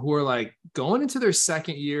Wilson, who are like going into their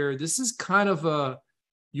second year, this is kind of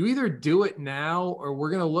you either do it now or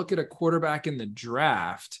we're going to look at a quarterback in the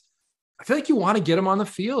draft. I feel like you want to get him on the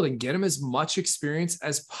field and get him as much experience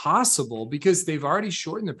as possible because they've already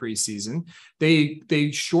shortened the preseason.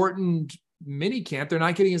 They shortened mini camp. They're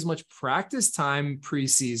not getting as much practice time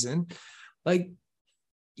preseason. Like,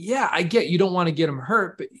 yeah, I get you don't want to get him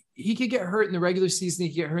hurt, but he could get hurt in the regular season.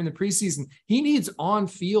 He could get hurt in the preseason. He needs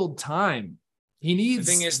on-field time. He needs.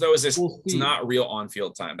 The thing is, though, it's not real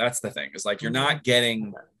on-field time. That's the thing. It's like you're not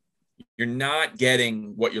getting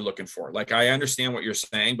what you're looking for. Like, I understand what you're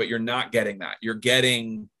saying, but you're not getting that. You're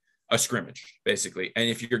getting a scrimmage, basically. And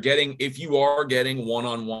if you are getting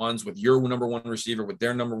one-on-ones with your number one receiver, with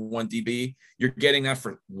their number one DB, you're getting that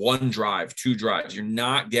for one drive, two drives. You're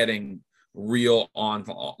not getting real on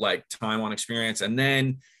like time on experience. And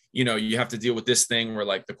then, you have to deal with this thing where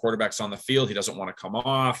like the quarterback's on the field. He doesn't want to come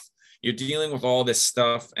off. You're dealing with all this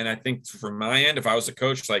stuff. And I think from my end, if I was a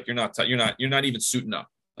coach, like you're not even suiting up.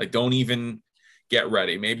 Like, don't even get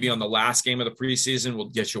ready. Maybe on the last game of the preseason, we'll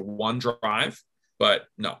get you one drive, but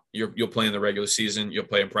no, you'll play in the regular season. You'll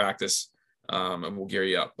play in practice, and we'll gear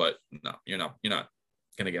you up. But no, you're not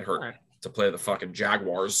going to get hurt to play the fucking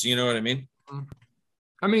Jaguars. You know what I mean?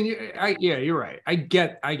 I mean, you're right. I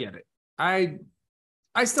get it.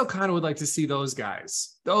 I still kind of would like to see those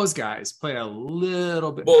guys play a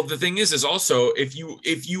little bit. Well, the thing is also if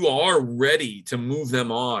you are ready to move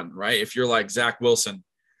them on, right? If you're like Zach Wilson,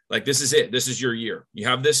 like this is it. This is your year. You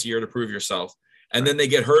have this year to prove yourself. And then they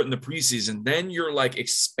get hurt in the preseason. Then you're like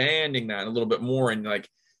expanding that a little bit more. And like,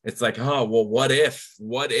 it's like, oh, well, what if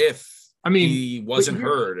he wasn't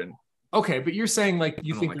hurt? And okay, but you're saying like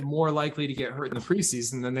you think they're more likely to get hurt in the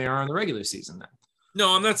preseason than they are in the regular season then?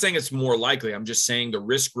 No, I'm not saying it's more likely. I'm just saying the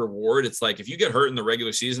risk reward. It's like if you get hurt in the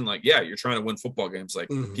regular season, like, yeah, you're trying to win football games. Like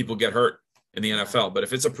people get hurt in the NFL. But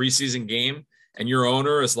if it's a preseason game and your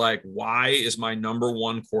owner is like, why is my number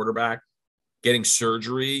one quarterback getting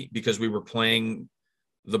surgery because we were playing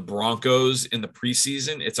the Broncos in the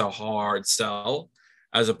preseason? It's a hard sell.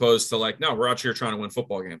 as opposed to like, no, we're out here trying to win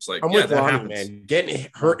football games. Like, I'm yeah, with that Lonnie, happens. man. Getting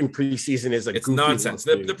hurt in preseason is It's goofy nonsense.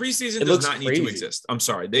 look, The preseason It does looks not need crazy. to exist. I'm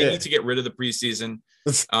sorry. They need to get rid of the preseason.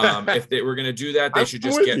 If they were going to do that, I'm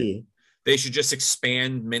with you. they should just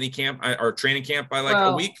expand mini camp or training camp by like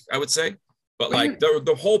a week, I would say. But like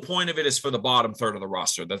the whole point of it is for the bottom third of the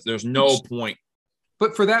roster. That there's no point.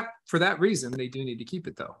 But for that reason, they do need to keep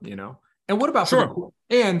it though, you know. And what about for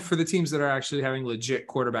the teams that are actually having legit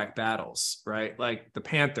quarterback battles, right? Like the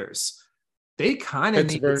Panthers, they kind of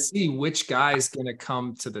need to see which guy's going to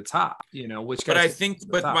come to the top, you know, which guy.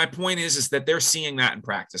 But my point is that they're seeing that in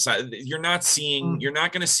practice. You're not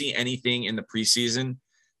going to see anything in the preseason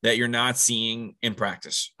that you're not seeing in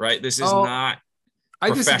practice, right? This is not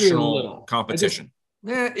professional competition.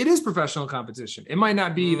 It is professional competition. It might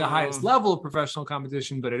not be the highest level of professional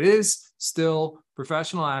competition, but it is still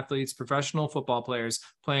professional athletes, professional football players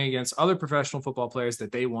playing against other professional football players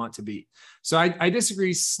that they want to beat. So I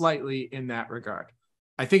disagree slightly in that regard.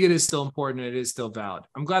 I think it is still important. It is still valid.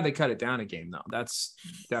 I'm glad they cut it down a game though. That's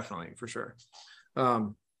definitely for sure.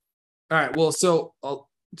 All right. Well, so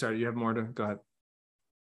sorry, do you have more to go ahead?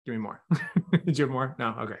 Give me more. Did you have more?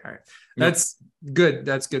 No. Okay. All right. That's good.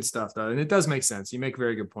 That's good stuff though. And it does make sense. You make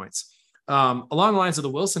very good points. Along the lines of the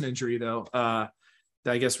Wilson injury though,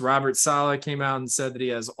 I guess Robert Saleh came out and said that he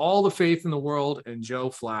has all the faith in the world in Joe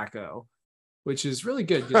Flacco, which is really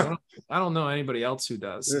good. I don't know anybody else who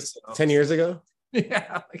does. 10 years ago?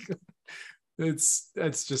 Yeah. It's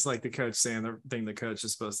just like the coach saying the thing the coach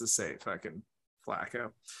is supposed to say, fucking Flacco.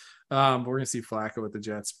 We're going to see Flacco with the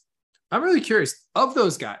Jets. I'm really curious of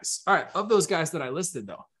those guys. All right. Of those guys that I listed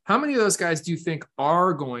though, how many of those guys do you think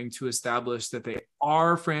are going to establish that they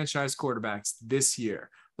are franchise quarterbacks this year?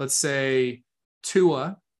 Let's say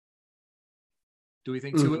Tua. Do we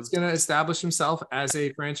think Tua is going to establish himself as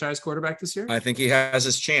a franchise quarterback this year? I think he has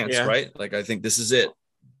his chance, right? Like, I think this is it.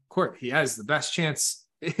 Court, he has the best chance.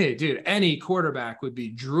 Dude, any quarterback would be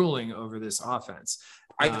drooling over this offense.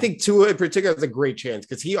 I think Tua in particular has a great chance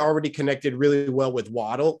because he already connected really well with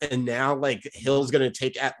Waddle, and now like Hill's going to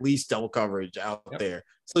take at least double coverage out there.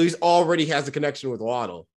 So he's already has a connection with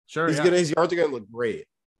Waddle. Sure, his yards are going to look great.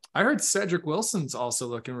 I heard Cedric Wilson's also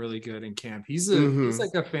looking really good in camp. He's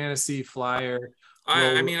like a fantasy flyer.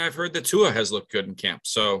 I mean, I've heard that Tua has looked good in camp.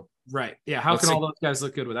 So right, yeah. How can all those guys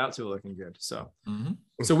look good without Tua looking good? So,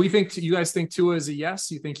 so we think you guys think Tua is a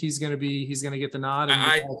yes. You think he's going to get the nod?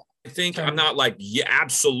 I think I'm not like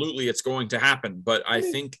absolutely it's going to happen, but I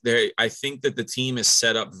think that the team is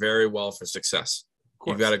set up very well for success.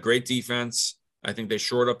 You've got a great defense. I think they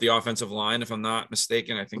shored up the offensive line, if I'm not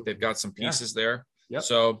mistaken. I think they've got some pieces there. Yep.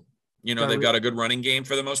 So, you know, they've got a good running game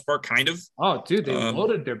for the most part, kind of. Oh, dude, they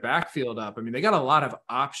loaded their backfield up. I mean, they got a lot of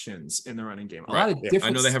options in the running game. A lot of different I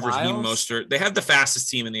know they have Raheem Mostert. They have the fastest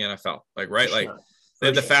team in the NFL. Like, right? Like, they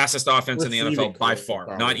have the fastest offense in the NFL by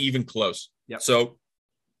far. Not even close. Yep. So,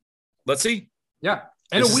 let's see. Yeah.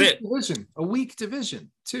 And a weak division,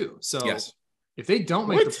 too. So, if they don't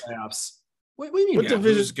make the playoffs, what do you mean? What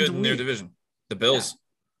division is good in their division? The Bills. Yeah.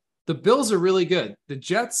 The Bills are really good. The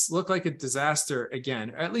Jets look like a disaster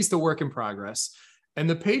again, or at least a work in progress. And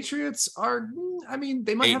the Patriots are, I mean,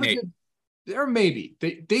 they might have a good, or maybe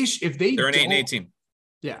they're an 8-8 team.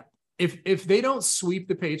 Yeah. If they don't sweep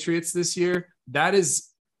the Patriots this year, that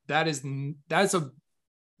is a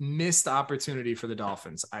missed opportunity for the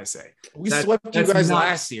Dolphins, I say. We swept you guys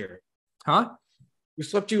last year. Huh? We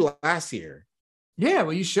swept you last year. Yeah,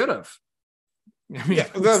 well, you should have. I mean,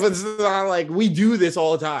 but it's not like we do this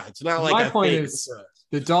all the time. It's not like my point is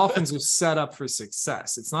the Dolphins are set up for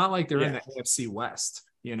success. It's not like they're in the AFC West.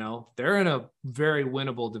 You know, they're in a very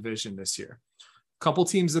winnable division this year. A couple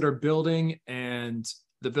teams that are building, and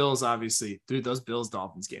the Bills, obviously, dude, those Bills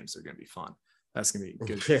Dolphins games are going to be fun. That's going to be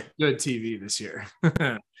good TV this year.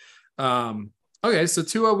 Okay, so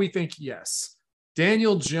Tua, we think yes.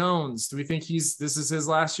 Daniel Jones, do we think this is his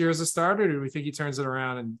last year as a starter, or do we think he turns it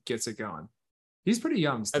around and gets it going? He's pretty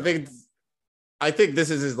young still. I think this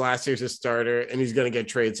is his last year as a starter, and he's going to get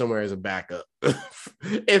traded somewhere as a backup.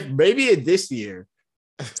 If maybe this year.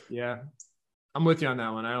 Yeah, I'm with you on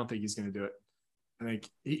that one. I don't think he's going to do it. I think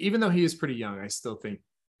even though he is pretty young, I still think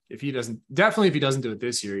if he doesn't do it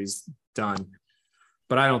this year, he's done.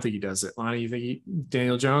 But I don't think he does it. Lonnie, you think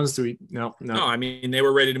Daniel Jones? No. I mean, they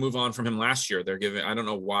were ready to move on from him last year. I don't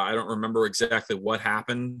know why. I don't remember exactly what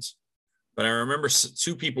happened. But I remember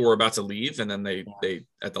two people were about to leave, and then they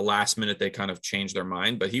at the last minute they kind of changed their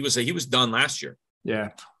mind. But he was done last year.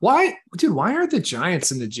 Yeah. Why aren't the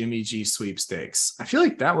Giants in the Jimmy G sweepstakes? I feel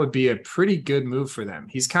like that would be a pretty good move for them.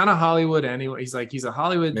 He's kind of Hollywood anyway. He's a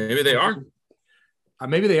Hollywood. Maybe they are.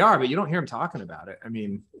 Maybe they are, but you don't hear him talking about it. I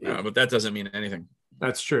mean, yeah, but that doesn't mean anything.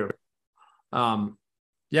 That's true.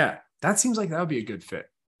 Yeah, that seems like that would be a good fit.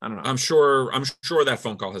 I don't know. I'm sure that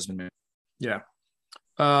phone call has been made. Yeah.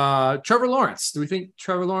 Trevor Lawrence. Do we think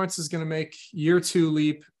Trevor Lawrence is going to make year 2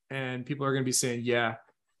 leap and people are going to be saying, yeah,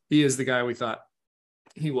 he is the guy we thought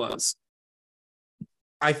he was?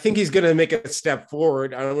 I think he's going to make a step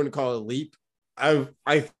forward. I don't want to call it a leap. I don't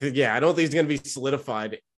think he's going to be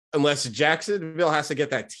solidified unless Jacksonville has to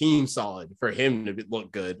get that team solid for him to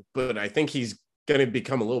look good. But I think he's going to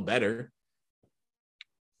become a little better.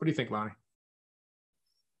 What do you think, Lonnie?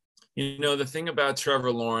 You know, the thing about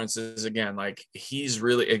Trevor Lawrence is, again, like, he's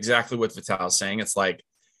really exactly what Vital's saying. It's like,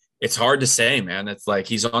 it's hard to say, man. It's like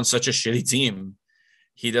he's on such a shitty team.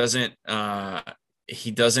 He doesn't have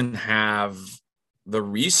the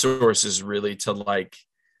resources really to like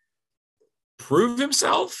prove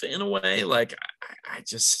himself in a way. Like,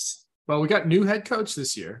 well, we got new head coach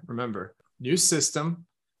this year. Remember, new system,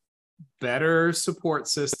 better support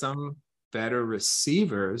system, better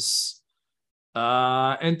receivers,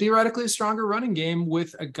 and theoretically a stronger running game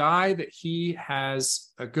with a guy that he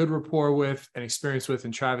has a good rapport with and experience with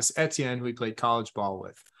in Travis Etienne, who he played college ball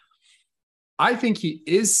with. I think he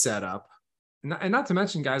is set up, and not to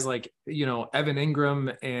mention guys like, Evan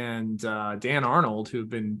Ingram and Dan Arnold, who've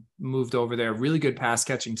been moved over there, really good pass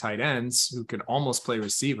catching tight ends who can almost play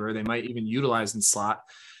receiver. They might even utilize in slot.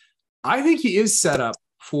 I think he is set up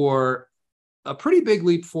for a pretty big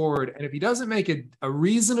leap forward. And if he doesn't make a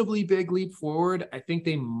reasonably big leap forward, I think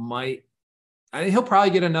he'll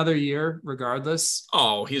probably get another year regardless.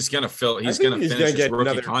 Oh, he's going to finish his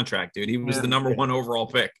rookie contract, dude. He was the number 1 overall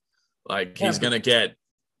pick. Like, he's going to get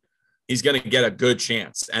a good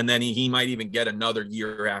chance. And then he might even get another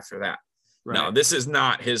year after that. Right. No, this is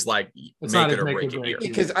not his make it or break it year.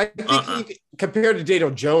 Because I think compared to Daniel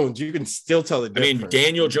Jones, you can still tell the difference. I mean,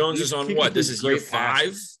 Daniel Jones is on what? This is year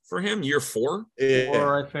 5 for him? Year 4? Yeah.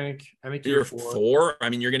 4, I think year 4. I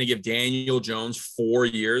mean, you're going to give Daniel Jones 4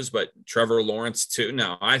 years, but Trevor Lawrence 2.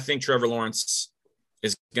 No, I think Trevor Lawrence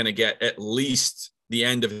is going to get at least the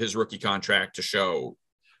end of his rookie contract to show.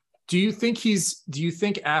 Do you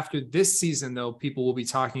think after this season, though, people will be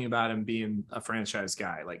talking about him being a franchise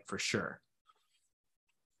guy, like, for sure?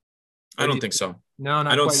 I don't think so. No,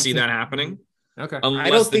 I don't see that happening. Okay.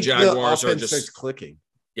 Unless the Jaguars are just starts clicking.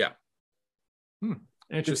 Yeah.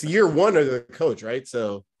 It's year 1 of the coach, right?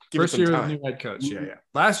 So first year with new head coach. Yeah.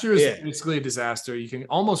 Last year was basically a disaster. You can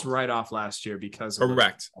almost write off last year because of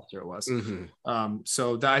correct. After it was. Mm-hmm.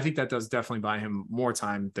 So I think that does definitely buy him more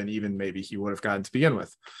time than even maybe he would have gotten to begin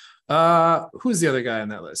with. Who's the other guy on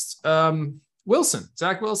that list?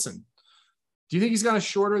 Zach Wilson. Do you think he's got a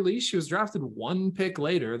shorter leash? He was drafted 1 pick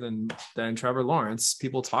later than Trevor Lawrence.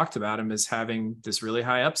 People talked about him as having this really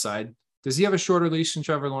high upside. Does he have a shorter leash than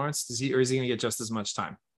Trevor Lawrence? Or is he going to get just as much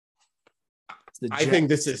time? I think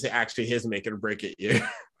this is actually his make it or break it year.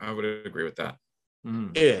 I would agree with that.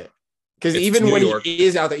 Mm. Yeah. Because even when he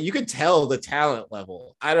is out there, you could tell the talent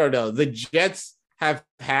level. I don't know. The Jets have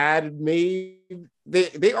had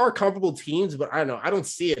they are comparable teams, but I don't know. I don't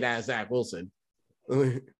see it as Zach Wilson.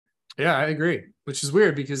 Yeah, I agree, which is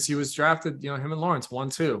weird because he was drafted, him and Lawrence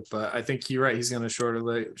 1-2, but I think you're right. He's going to shorter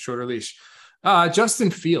leash. Justin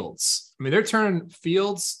Fields. I mean, they're turning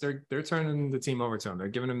Fields. They're turning the team over to him. They're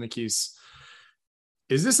giving him the keys.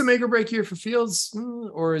 Is this a make or break year for Fields,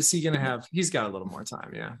 or is he going to have? He's got a little more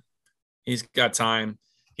time. Yeah, he's got time.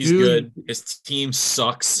 He's good. His team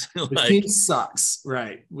sucks. His team sucks.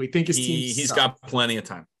 Right. We think he's got plenty of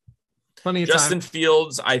time. Justin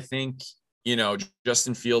Fields, I think.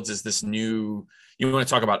 Justin Fields is this new, you want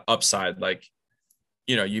to talk about upside, like,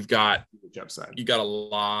 you've got a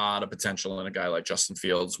lot of potential in a guy like Justin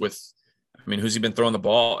Fields who's he been throwing the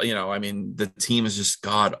ball? The team is just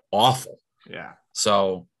god awful. Yeah.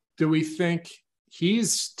 So do we think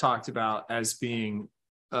he's talked about as being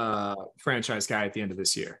a franchise guy at the end of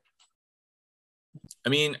this year? I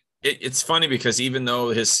mean, it's funny because even though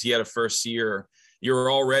he had a first year,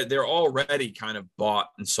 they're already kind of bought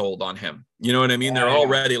and sold on him. You know what I mean? They're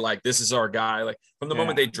already like, this is our guy. Like, from the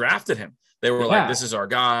moment they drafted him, they were like, this is our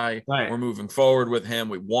guy. Right. We're moving forward with him.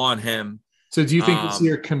 We want him. So do you think this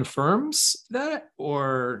year confirms that,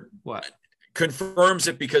 or what? Confirms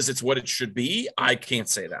it because it's what it should be? I can't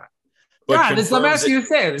say that. But I'm asking you to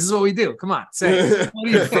say it. This is what we do. Come on, say it. What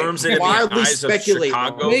do you confirms think? it in the eyes of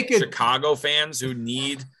Chicago fans who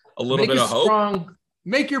need a little bit of hope.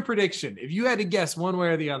 Make your prediction. If you had to guess one way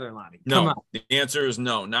or the other, Lonnie. No, the answer is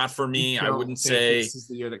no, not for me. I wouldn't say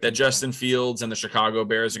that Justin Fields and the Chicago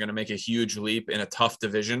Bears are going to make a huge leap in a tough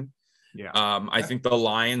division. Yeah. I think the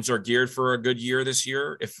Lions are geared for a good year this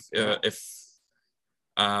year. If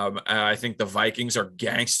I think the Vikings are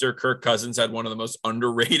gangster. Kirk Cousins had one of the most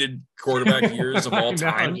underrated quarterback years of all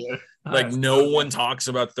time. Like no one talks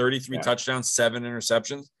about 33 touchdowns, 7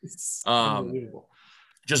 interceptions.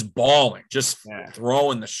 Just balling, just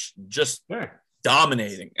throwing just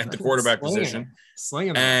dominating at the quarterback position.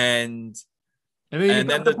 Slinging and then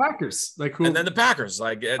the Packers. And then the Packers.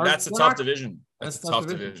 Like that's a tough division. That's a tough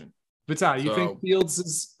division. Vital, you think Fields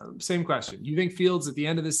is same question. You think Fields at the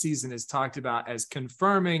end of the season is talked about as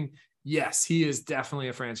confirming, yes, he is definitely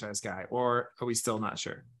a franchise guy, or are we still not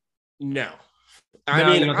sure? No.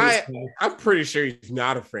 I'm pretty sure he's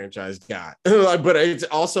not a franchise guy, but it's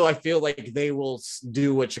also, I feel like they will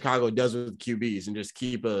do what Chicago does with QBs and just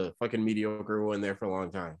keep a fucking mediocre one there for a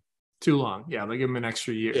long time. Too long. Yeah. They give him an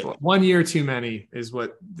extra year. Yeah. 1 year too many is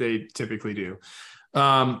what they typically do.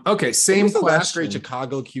 Okay. Same question. Last great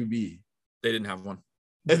Chicago QB. They didn't have one.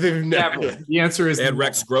 They've never. The answer is they had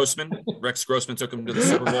Rex Grossman. Rex Grossman took him to the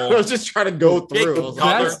Super Bowl. I was just trying to go through.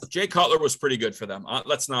 Jay Cutler was pretty good for them.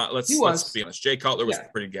 Let's be honest. Jay Cutler was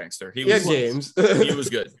pretty gangster. He was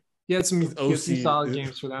good. He had some solid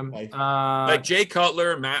games for them. Like Jay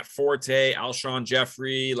Cutler, Matt Forte, Alshon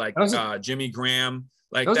Jeffrey, like Jimmy Graham.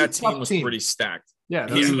 Like that team was pretty stacked. Yeah,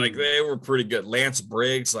 like they were pretty good. Lance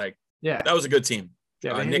Briggs, that was a good team.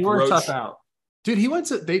 Yeah, Nick Roach. Tough out. Dude,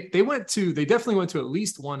 they definitely went to at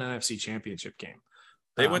least one NFC championship game.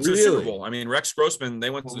 They went to the Super Bowl. I mean, Rex Grossman, they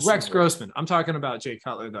went to the Super Bowl. Grossman. I'm talking about Jay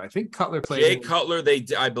Cutler, though. I think Cutler played. Jay Cutler,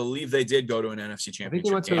 I believe they did go to an NFC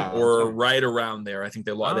championship game, or right around there. I think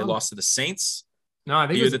they lost to the Saints. No, I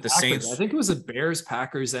think it was the Saints. I think it was a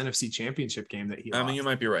Bears-Packers NFC championship game that he lost. I mean, you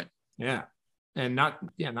might be right. Yeah. And not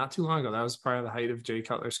too long ago. That was probably the height of Jay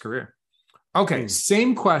Cutler's career. Okay,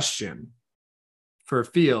 same question for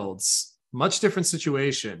Fields. Much different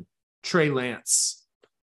situation. Trey Lance.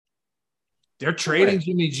 They're trading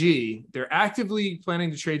Jimmy G. They're actively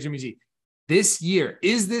planning to trade Jimmy G. This year,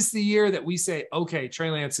 is this the year that we say, okay,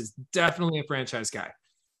 Trey Lance is definitely a franchise guy?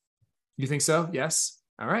 You think so? Yes.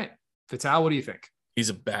 All right. Vital, what do you think? He's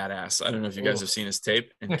a badass. I don't know if you guys have seen his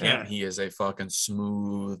tape. And he is a fucking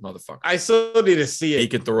smooth motherfucker. I still need to see it. He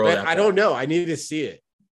can throw that. I don't know. I need to see it.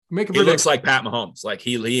 He looks like Pat Mahomes. Like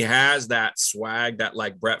he has that swag, that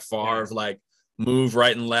like Brett Favre, like move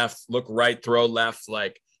right and left, look right, throw left,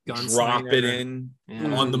 like drop it in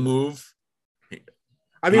on the move.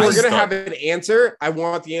 I mean, we're gonna have an answer. I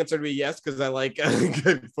want the answer to be yes because I like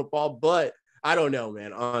good football, but I don't know,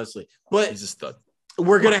 man, honestly. But he's a stud.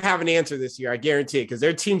 We're gonna have an answer this year, I guarantee it, because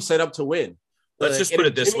their team's set up to win. Let's just put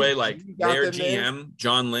it this way: like their GM,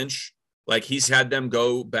 John Lynch. Like he's had them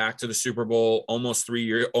go back to the Super Bowl almost 3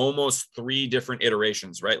 years, almost 3 different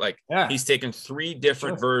iterations, right? Like he's taken 3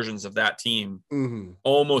 different versions of that team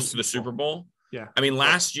almost to the Super Bowl. Yeah. I mean,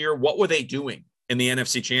 last year, what were they doing in the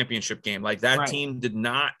NFC Championship game? Like that team did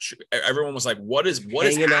not. Everyone was like, "What is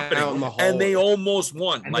happening?" And they almost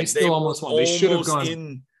won. And like they almost won. They should have gone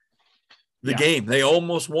in the game. They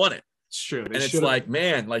almost won it. It's true. And it's like,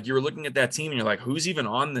 man, like you were looking at that team and you're like, who's even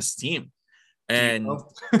on this team? And well,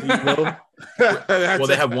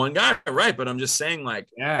 they have one guy, right? But I'm just saying, like,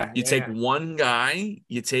 you take one guy,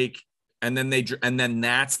 and then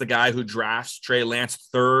that's the guy who drafts Trey Lance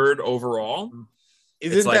 3rd overall.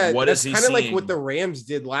 Isn't like, what is he kind of like what the Rams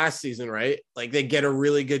did last season, right? Like they get a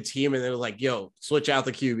really good team and they're like, yo, switch out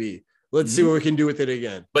the QB. Let's see what we can do with it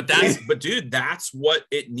again. But dude, that's what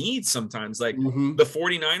it needs sometimes. Like the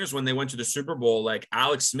 49ers, when they went to the Super Bowl, like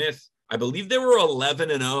Alex Smith, I believe they were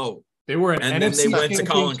 11-0. They were and then they went to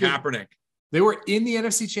Colin Kaepernick. They were in the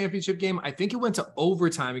NFC Championship game. I think it went to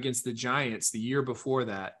overtime against the Giants the year before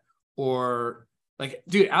that. Or like,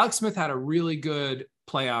 dude, Alex Smith had a really good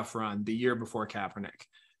playoff run the year before Kaepernick.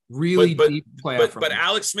 Really deep playoff run. But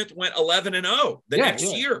Alex Smith went 11-0 the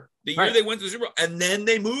next year. The year they went to the Super Bowl, and then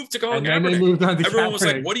they moved to Colin Kaepernick. Everyone was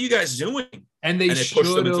like, "What are you guys doing?" And they pushed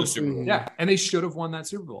them into the Super Bowl. Yeah, and they should have won that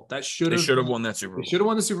Super Bowl. They should have won that Super Bowl. They should have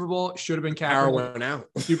won the Super Bowl. Should have been Kaepernick,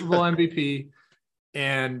 Super Bowl MVP,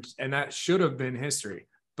 and that should have been history.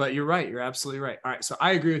 But you're right. You're absolutely right. All right, so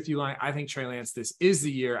I agree with you, Lion. I think Trey Lance, this is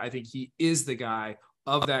the year. I think he is the guy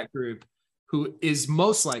of that group who is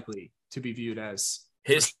most likely to be viewed as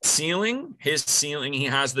his ceiling, he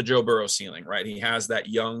has the Joe Burrow ceiling, right? He has that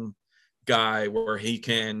young guy where he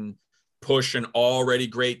can push an already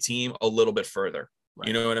great team a little bit further. Right.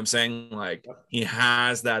 You know what I'm saying? Like he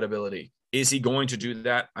has that ability. Is he going to do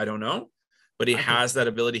that? I don't know, but he has that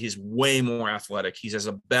ability. He's way more athletic. He has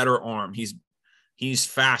a better arm. He's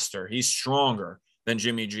faster. He's stronger than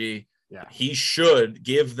Jimmy G. Yeah. He should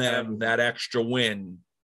give them that extra win,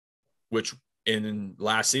 which in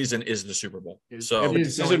last season is the Super Bowl. So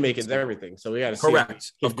decision making is everything. So we got to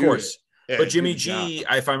correct, of course. Yeah, But Jimmy good G,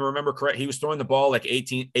 job. if I remember correct, he was throwing the ball like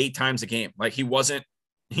eight times a game. Like he was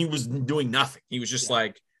doing nothing. He was just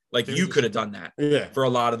like you could have done that Yeah. for a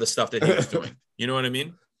lot of the stuff that he was doing. You know what I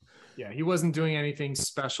mean? Yeah, he wasn't doing anything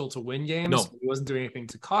special to win games. No. He wasn't doing anything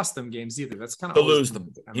to cost them games either. That's kind of To lose them.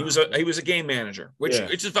 He was a game manager, which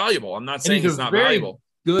is valuable. I'm not saying he's it's a not very valuable.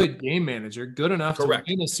 good game manager, good enough Correct.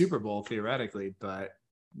 to win a Super Bowl theoretically, but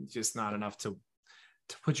just not enough to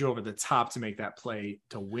put you over the top to make that play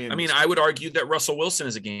to win. I mean, I would argue that Russell Wilson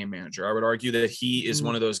is a game manager. I would argue that he is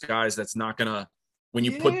one of those guys that's not gonna. When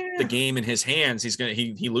you put the game in his hands,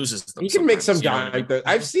 he loses them. He can make some sometimes, guy like that.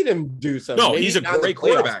 I've seen him do something. No, Maybe he's a not in the great playoffs.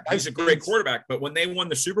 quarterback. He's a great quarterback. But when they won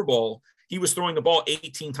the Super Bowl, he was throwing the ball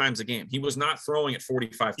 18 times a game. He was not throwing it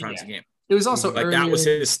 45 times a game. It was also Like that was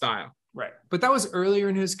his style. Right. But that was earlier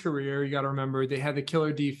in his career. You got to remember they had the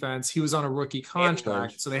killer defense. He was on a rookie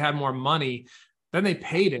contract, so they had more money. Then they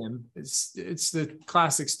paid him. It's the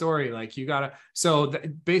classic story. Like you got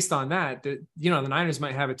to, based on that, the Niners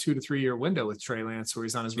might have a 2 to 3 year window with Trey Lance where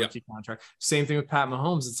he's on his rookie contract. Same thing with Pat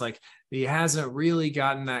Mahomes. It's like he hasn't really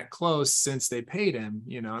gotten that close since they paid him.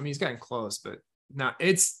 I mean, he's gotten close, but not.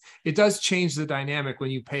 It does change the dynamic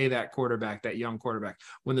when you pay that quarterback, that young quarterback.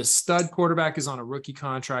 When the stud quarterback is on a rookie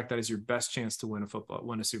contract, that is your best chance to win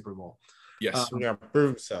a Super Bowl. Yes. Yeah, prove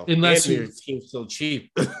himself. Unless your team's so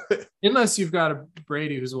cheap. Unless you've got a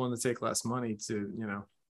Brady who's willing to take less money to,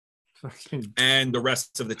 fucking and the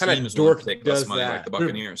rest of the Kinda team is willing to dork take less does money, that. like the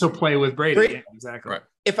Buccaneers. to play with Brady. Brady- Yeah, exactly. Right.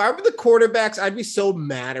 If I were the quarterbacks, I'd be so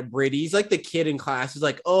mad at Brady. He's like the kid in class. He's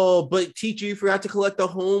like, oh, but teacher, you forgot to collect the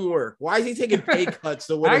homework. Why is he taking pay cuts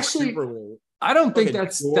to win Actually, a Super Bowl? I don't think Fucking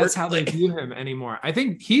that's dork. how they view him anymore. I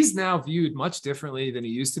think he's now viewed much differently than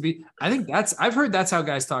he used to be. I've heard that's how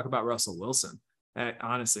guys talk about Russell Wilson.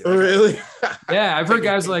 Honestly, Oh, really? yeah, I've heard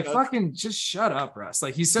Taking guys pay like, cuts? "Fucking just shut up, Russ."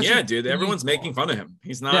 Like he's such Yeah, a dude. Everyone's making fun of him.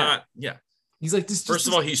 He's not. Yeah. He's like this. First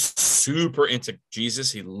of all, he's super into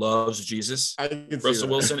Jesus. He loves Jesus, I can see Russell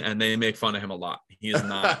that. Wilson, and they make fun of him a lot. He is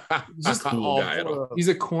not just a cool guy at all. he's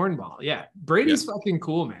a cornball. Yeah, Brady's fucking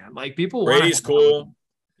cool, man. Like people. Brady's cool.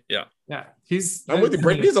 Yeah, he's. I'm with you.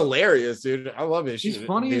 Brady's hilarious, dude. I love his He's shit.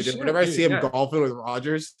 funny as dude. shit, Whenever I dude, see him yeah. golfing with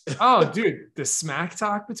Rodgers, Oh, dude, the smack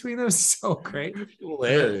talk between them is so great.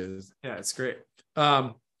 hilarious. Yeah, it's great.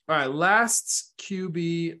 All right, last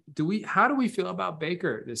QB. How do we feel about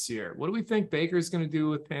Baker this year? What do we think Baker's going to do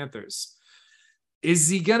with Panthers? Is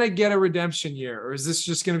he going to get a redemption year, or is this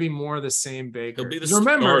just going to be more of the same Baker? He'll be the 'Cause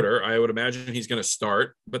remember, starter. I would imagine he's going to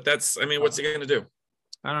start, but what's he going to do?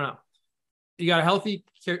 I don't know. You got a healthy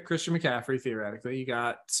Christian McCaffrey, theoretically. You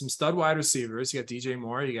got some stud wide receivers. You got DJ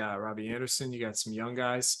Moore. You got Robbie Anderson. You got some young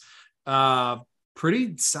guys.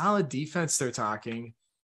 Pretty solid defense they're talking.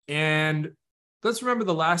 And let's remember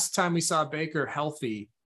the last time we saw Baker healthy,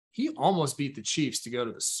 he almost beat the Chiefs to go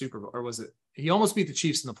to the Super Bowl. Or was it? He almost beat the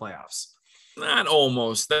Chiefs in the playoffs. Not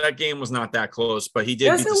almost. That game was not that close, but he did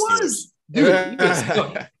Yes, beat it the Steelers. was. Dude,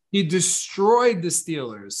 look, he destroyed the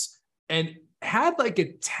Steelers and had like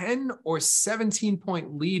a 10 or 17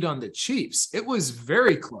 point lead on the Chiefs. It was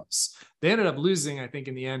very close. They ended up losing, I think,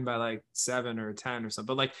 in the end by like 7 or 10 or something.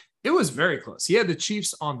 But like it was very close. He had the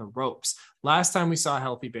Chiefs on the ropes. Last time we saw a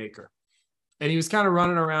healthy Baker. And he was kind of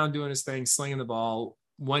running around doing his thing, slinging the ball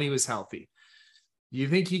when he was healthy. You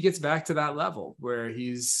think he gets back to that level where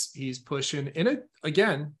he's pushing in it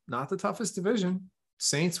again, not the toughest division.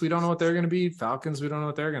 Saints, we don't know what they're going to be. Falcons, we don't know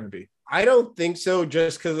what they're going to be. I don't think so,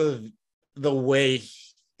 just because of the way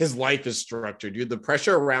his life is structured, dude. The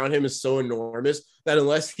pressure around him is so enormous that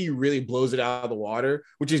unless he really blows it out of the water,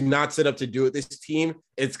 which he's not set up to do with this team,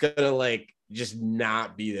 it's gonna like just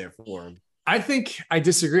not be there for him. I think I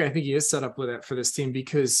disagree. I think he is set up with it for this team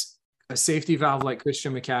because a safety valve like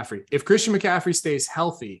Christian McCaffrey. If Christian McCaffrey stays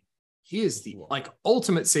healthy, he is the like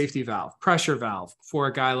ultimate safety valve, pressure valve for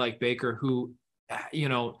a guy like Baker who,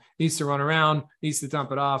 needs to run around, needs to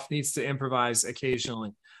dump it off, needs to improvise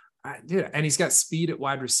occasionally. And he's got speed at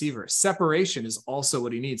wide receiver. Separation is also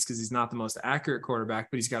what he needs because he's not the most accurate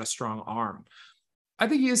quarterback, but he's got a strong arm. I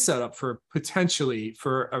think he is set up for potentially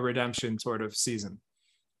for a redemption sort of season.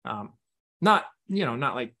 Not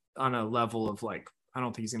like on a level of like, I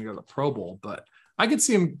don't think he's going to go to the Pro Bowl, but I could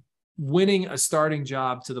see him winning a starting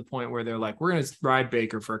job to the point where they're like, we're going to ride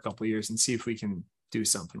Baker for a couple of years and see if we can do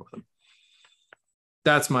something with him.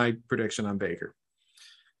 That's my prediction on Baker.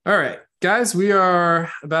 All right, guys, we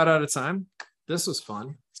are about out of time. This was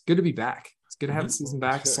fun. It's good to be back. It's good to have the season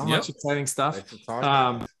back. So much exciting stuff.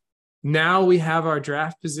 Now we have our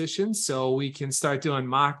draft position, so we can start doing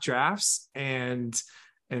mock drafts and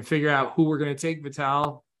figure out who we're going to take.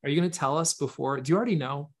 Vital, are you going to tell us before? Do you already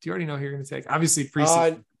know? Do you already know who you're going to take? Obviously,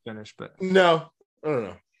 preseason finished, but no, I don't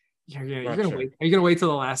know. You're gonna wait. Are you gonna wait till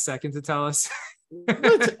the last second to tell us?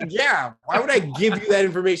 Yeah. Why would I give you that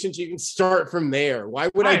information so you can start from there? Why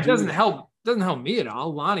would I? It doesn't help. Doesn't help me at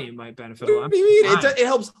all. Lonnie might benefit a lot. What do you mean? It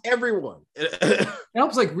helps everyone. It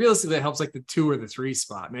helps, like, realistically, it helps like the 2 or the 3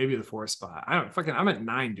 spot, maybe the 4 spot. I'm at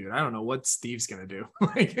 9, dude. I don't know what Steve's gonna do.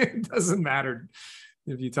 Like, it doesn't matter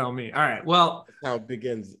if you tell me. All right. Well, that's how it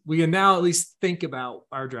begins. We can now at least think about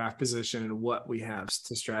our draft position and what we have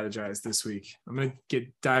to strategize this week. I'm going to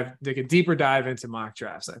take a deeper dive into mock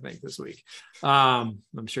drafts, I think, this week. I'm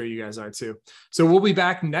sure you guys are too. So we'll be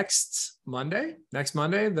back next Monday, the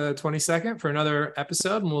 22nd, for another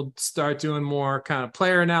episode. And we'll start doing more kind of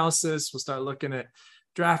player analysis. We'll start looking at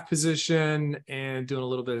draft position and doing a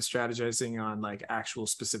little bit of strategizing on like actual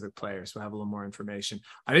specific players. We'll have a little more information.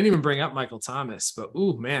 I didn't even bring up Michael Thomas, but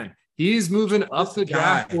ooh, man, he's moving up the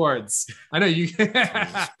draft boards. I know you.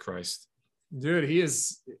 Jesus Christ, dude, he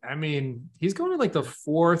is. I mean, he's going to like the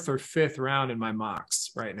 4th or 5th round in my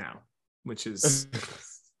mocks right now, which is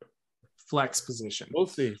flex position. We'll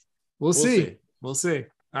see. We'll see.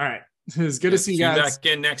 All right. It's good to see you guys. Back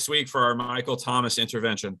in next week for our Michael Thomas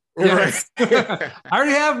intervention. Yes. I already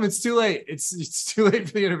have him. It's too late. It's too late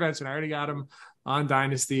for the intervention. I already got him on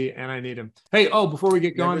Dynasty and I need him. Hey, before we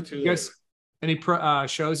get going, you guys, any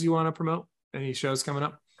shows you want to promote? Any shows coming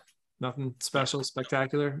up? Nothing special,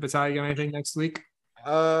 spectacular. Vitaly, you got anything next week?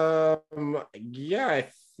 Yeah, I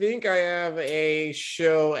think I have a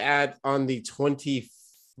show on the 21st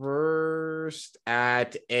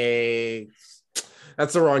at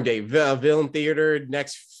that's the wrong date. Villain Theater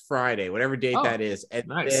next Friday, whatever date that is. And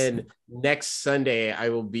then next Sunday, I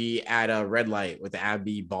will be at a Red Light with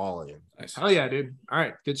Abby Ballin. Nice. Oh, yeah, dude. All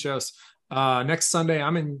right. Good shows. Next Sunday,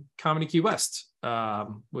 I'm in Comedy Key West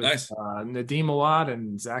with Nadeem Awad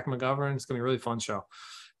and Zach McGovern. It's going to be a really fun show.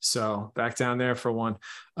 So back down there for one.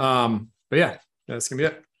 But yeah, that's going to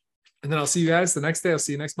be it. And then I'll see you guys the next day. I'll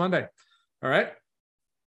see you next Monday. All right.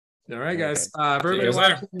 All right, guys. For everybody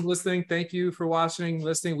watching, listening, thank you for watching,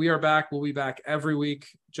 listening. We are back. We'll be back every week,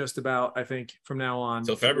 just about, I think, from now on.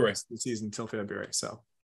 Till February. The season till February. So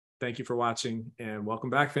thank you for watching and welcome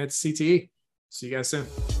back, Fantasy CTE. See you guys soon.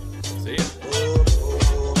 See you.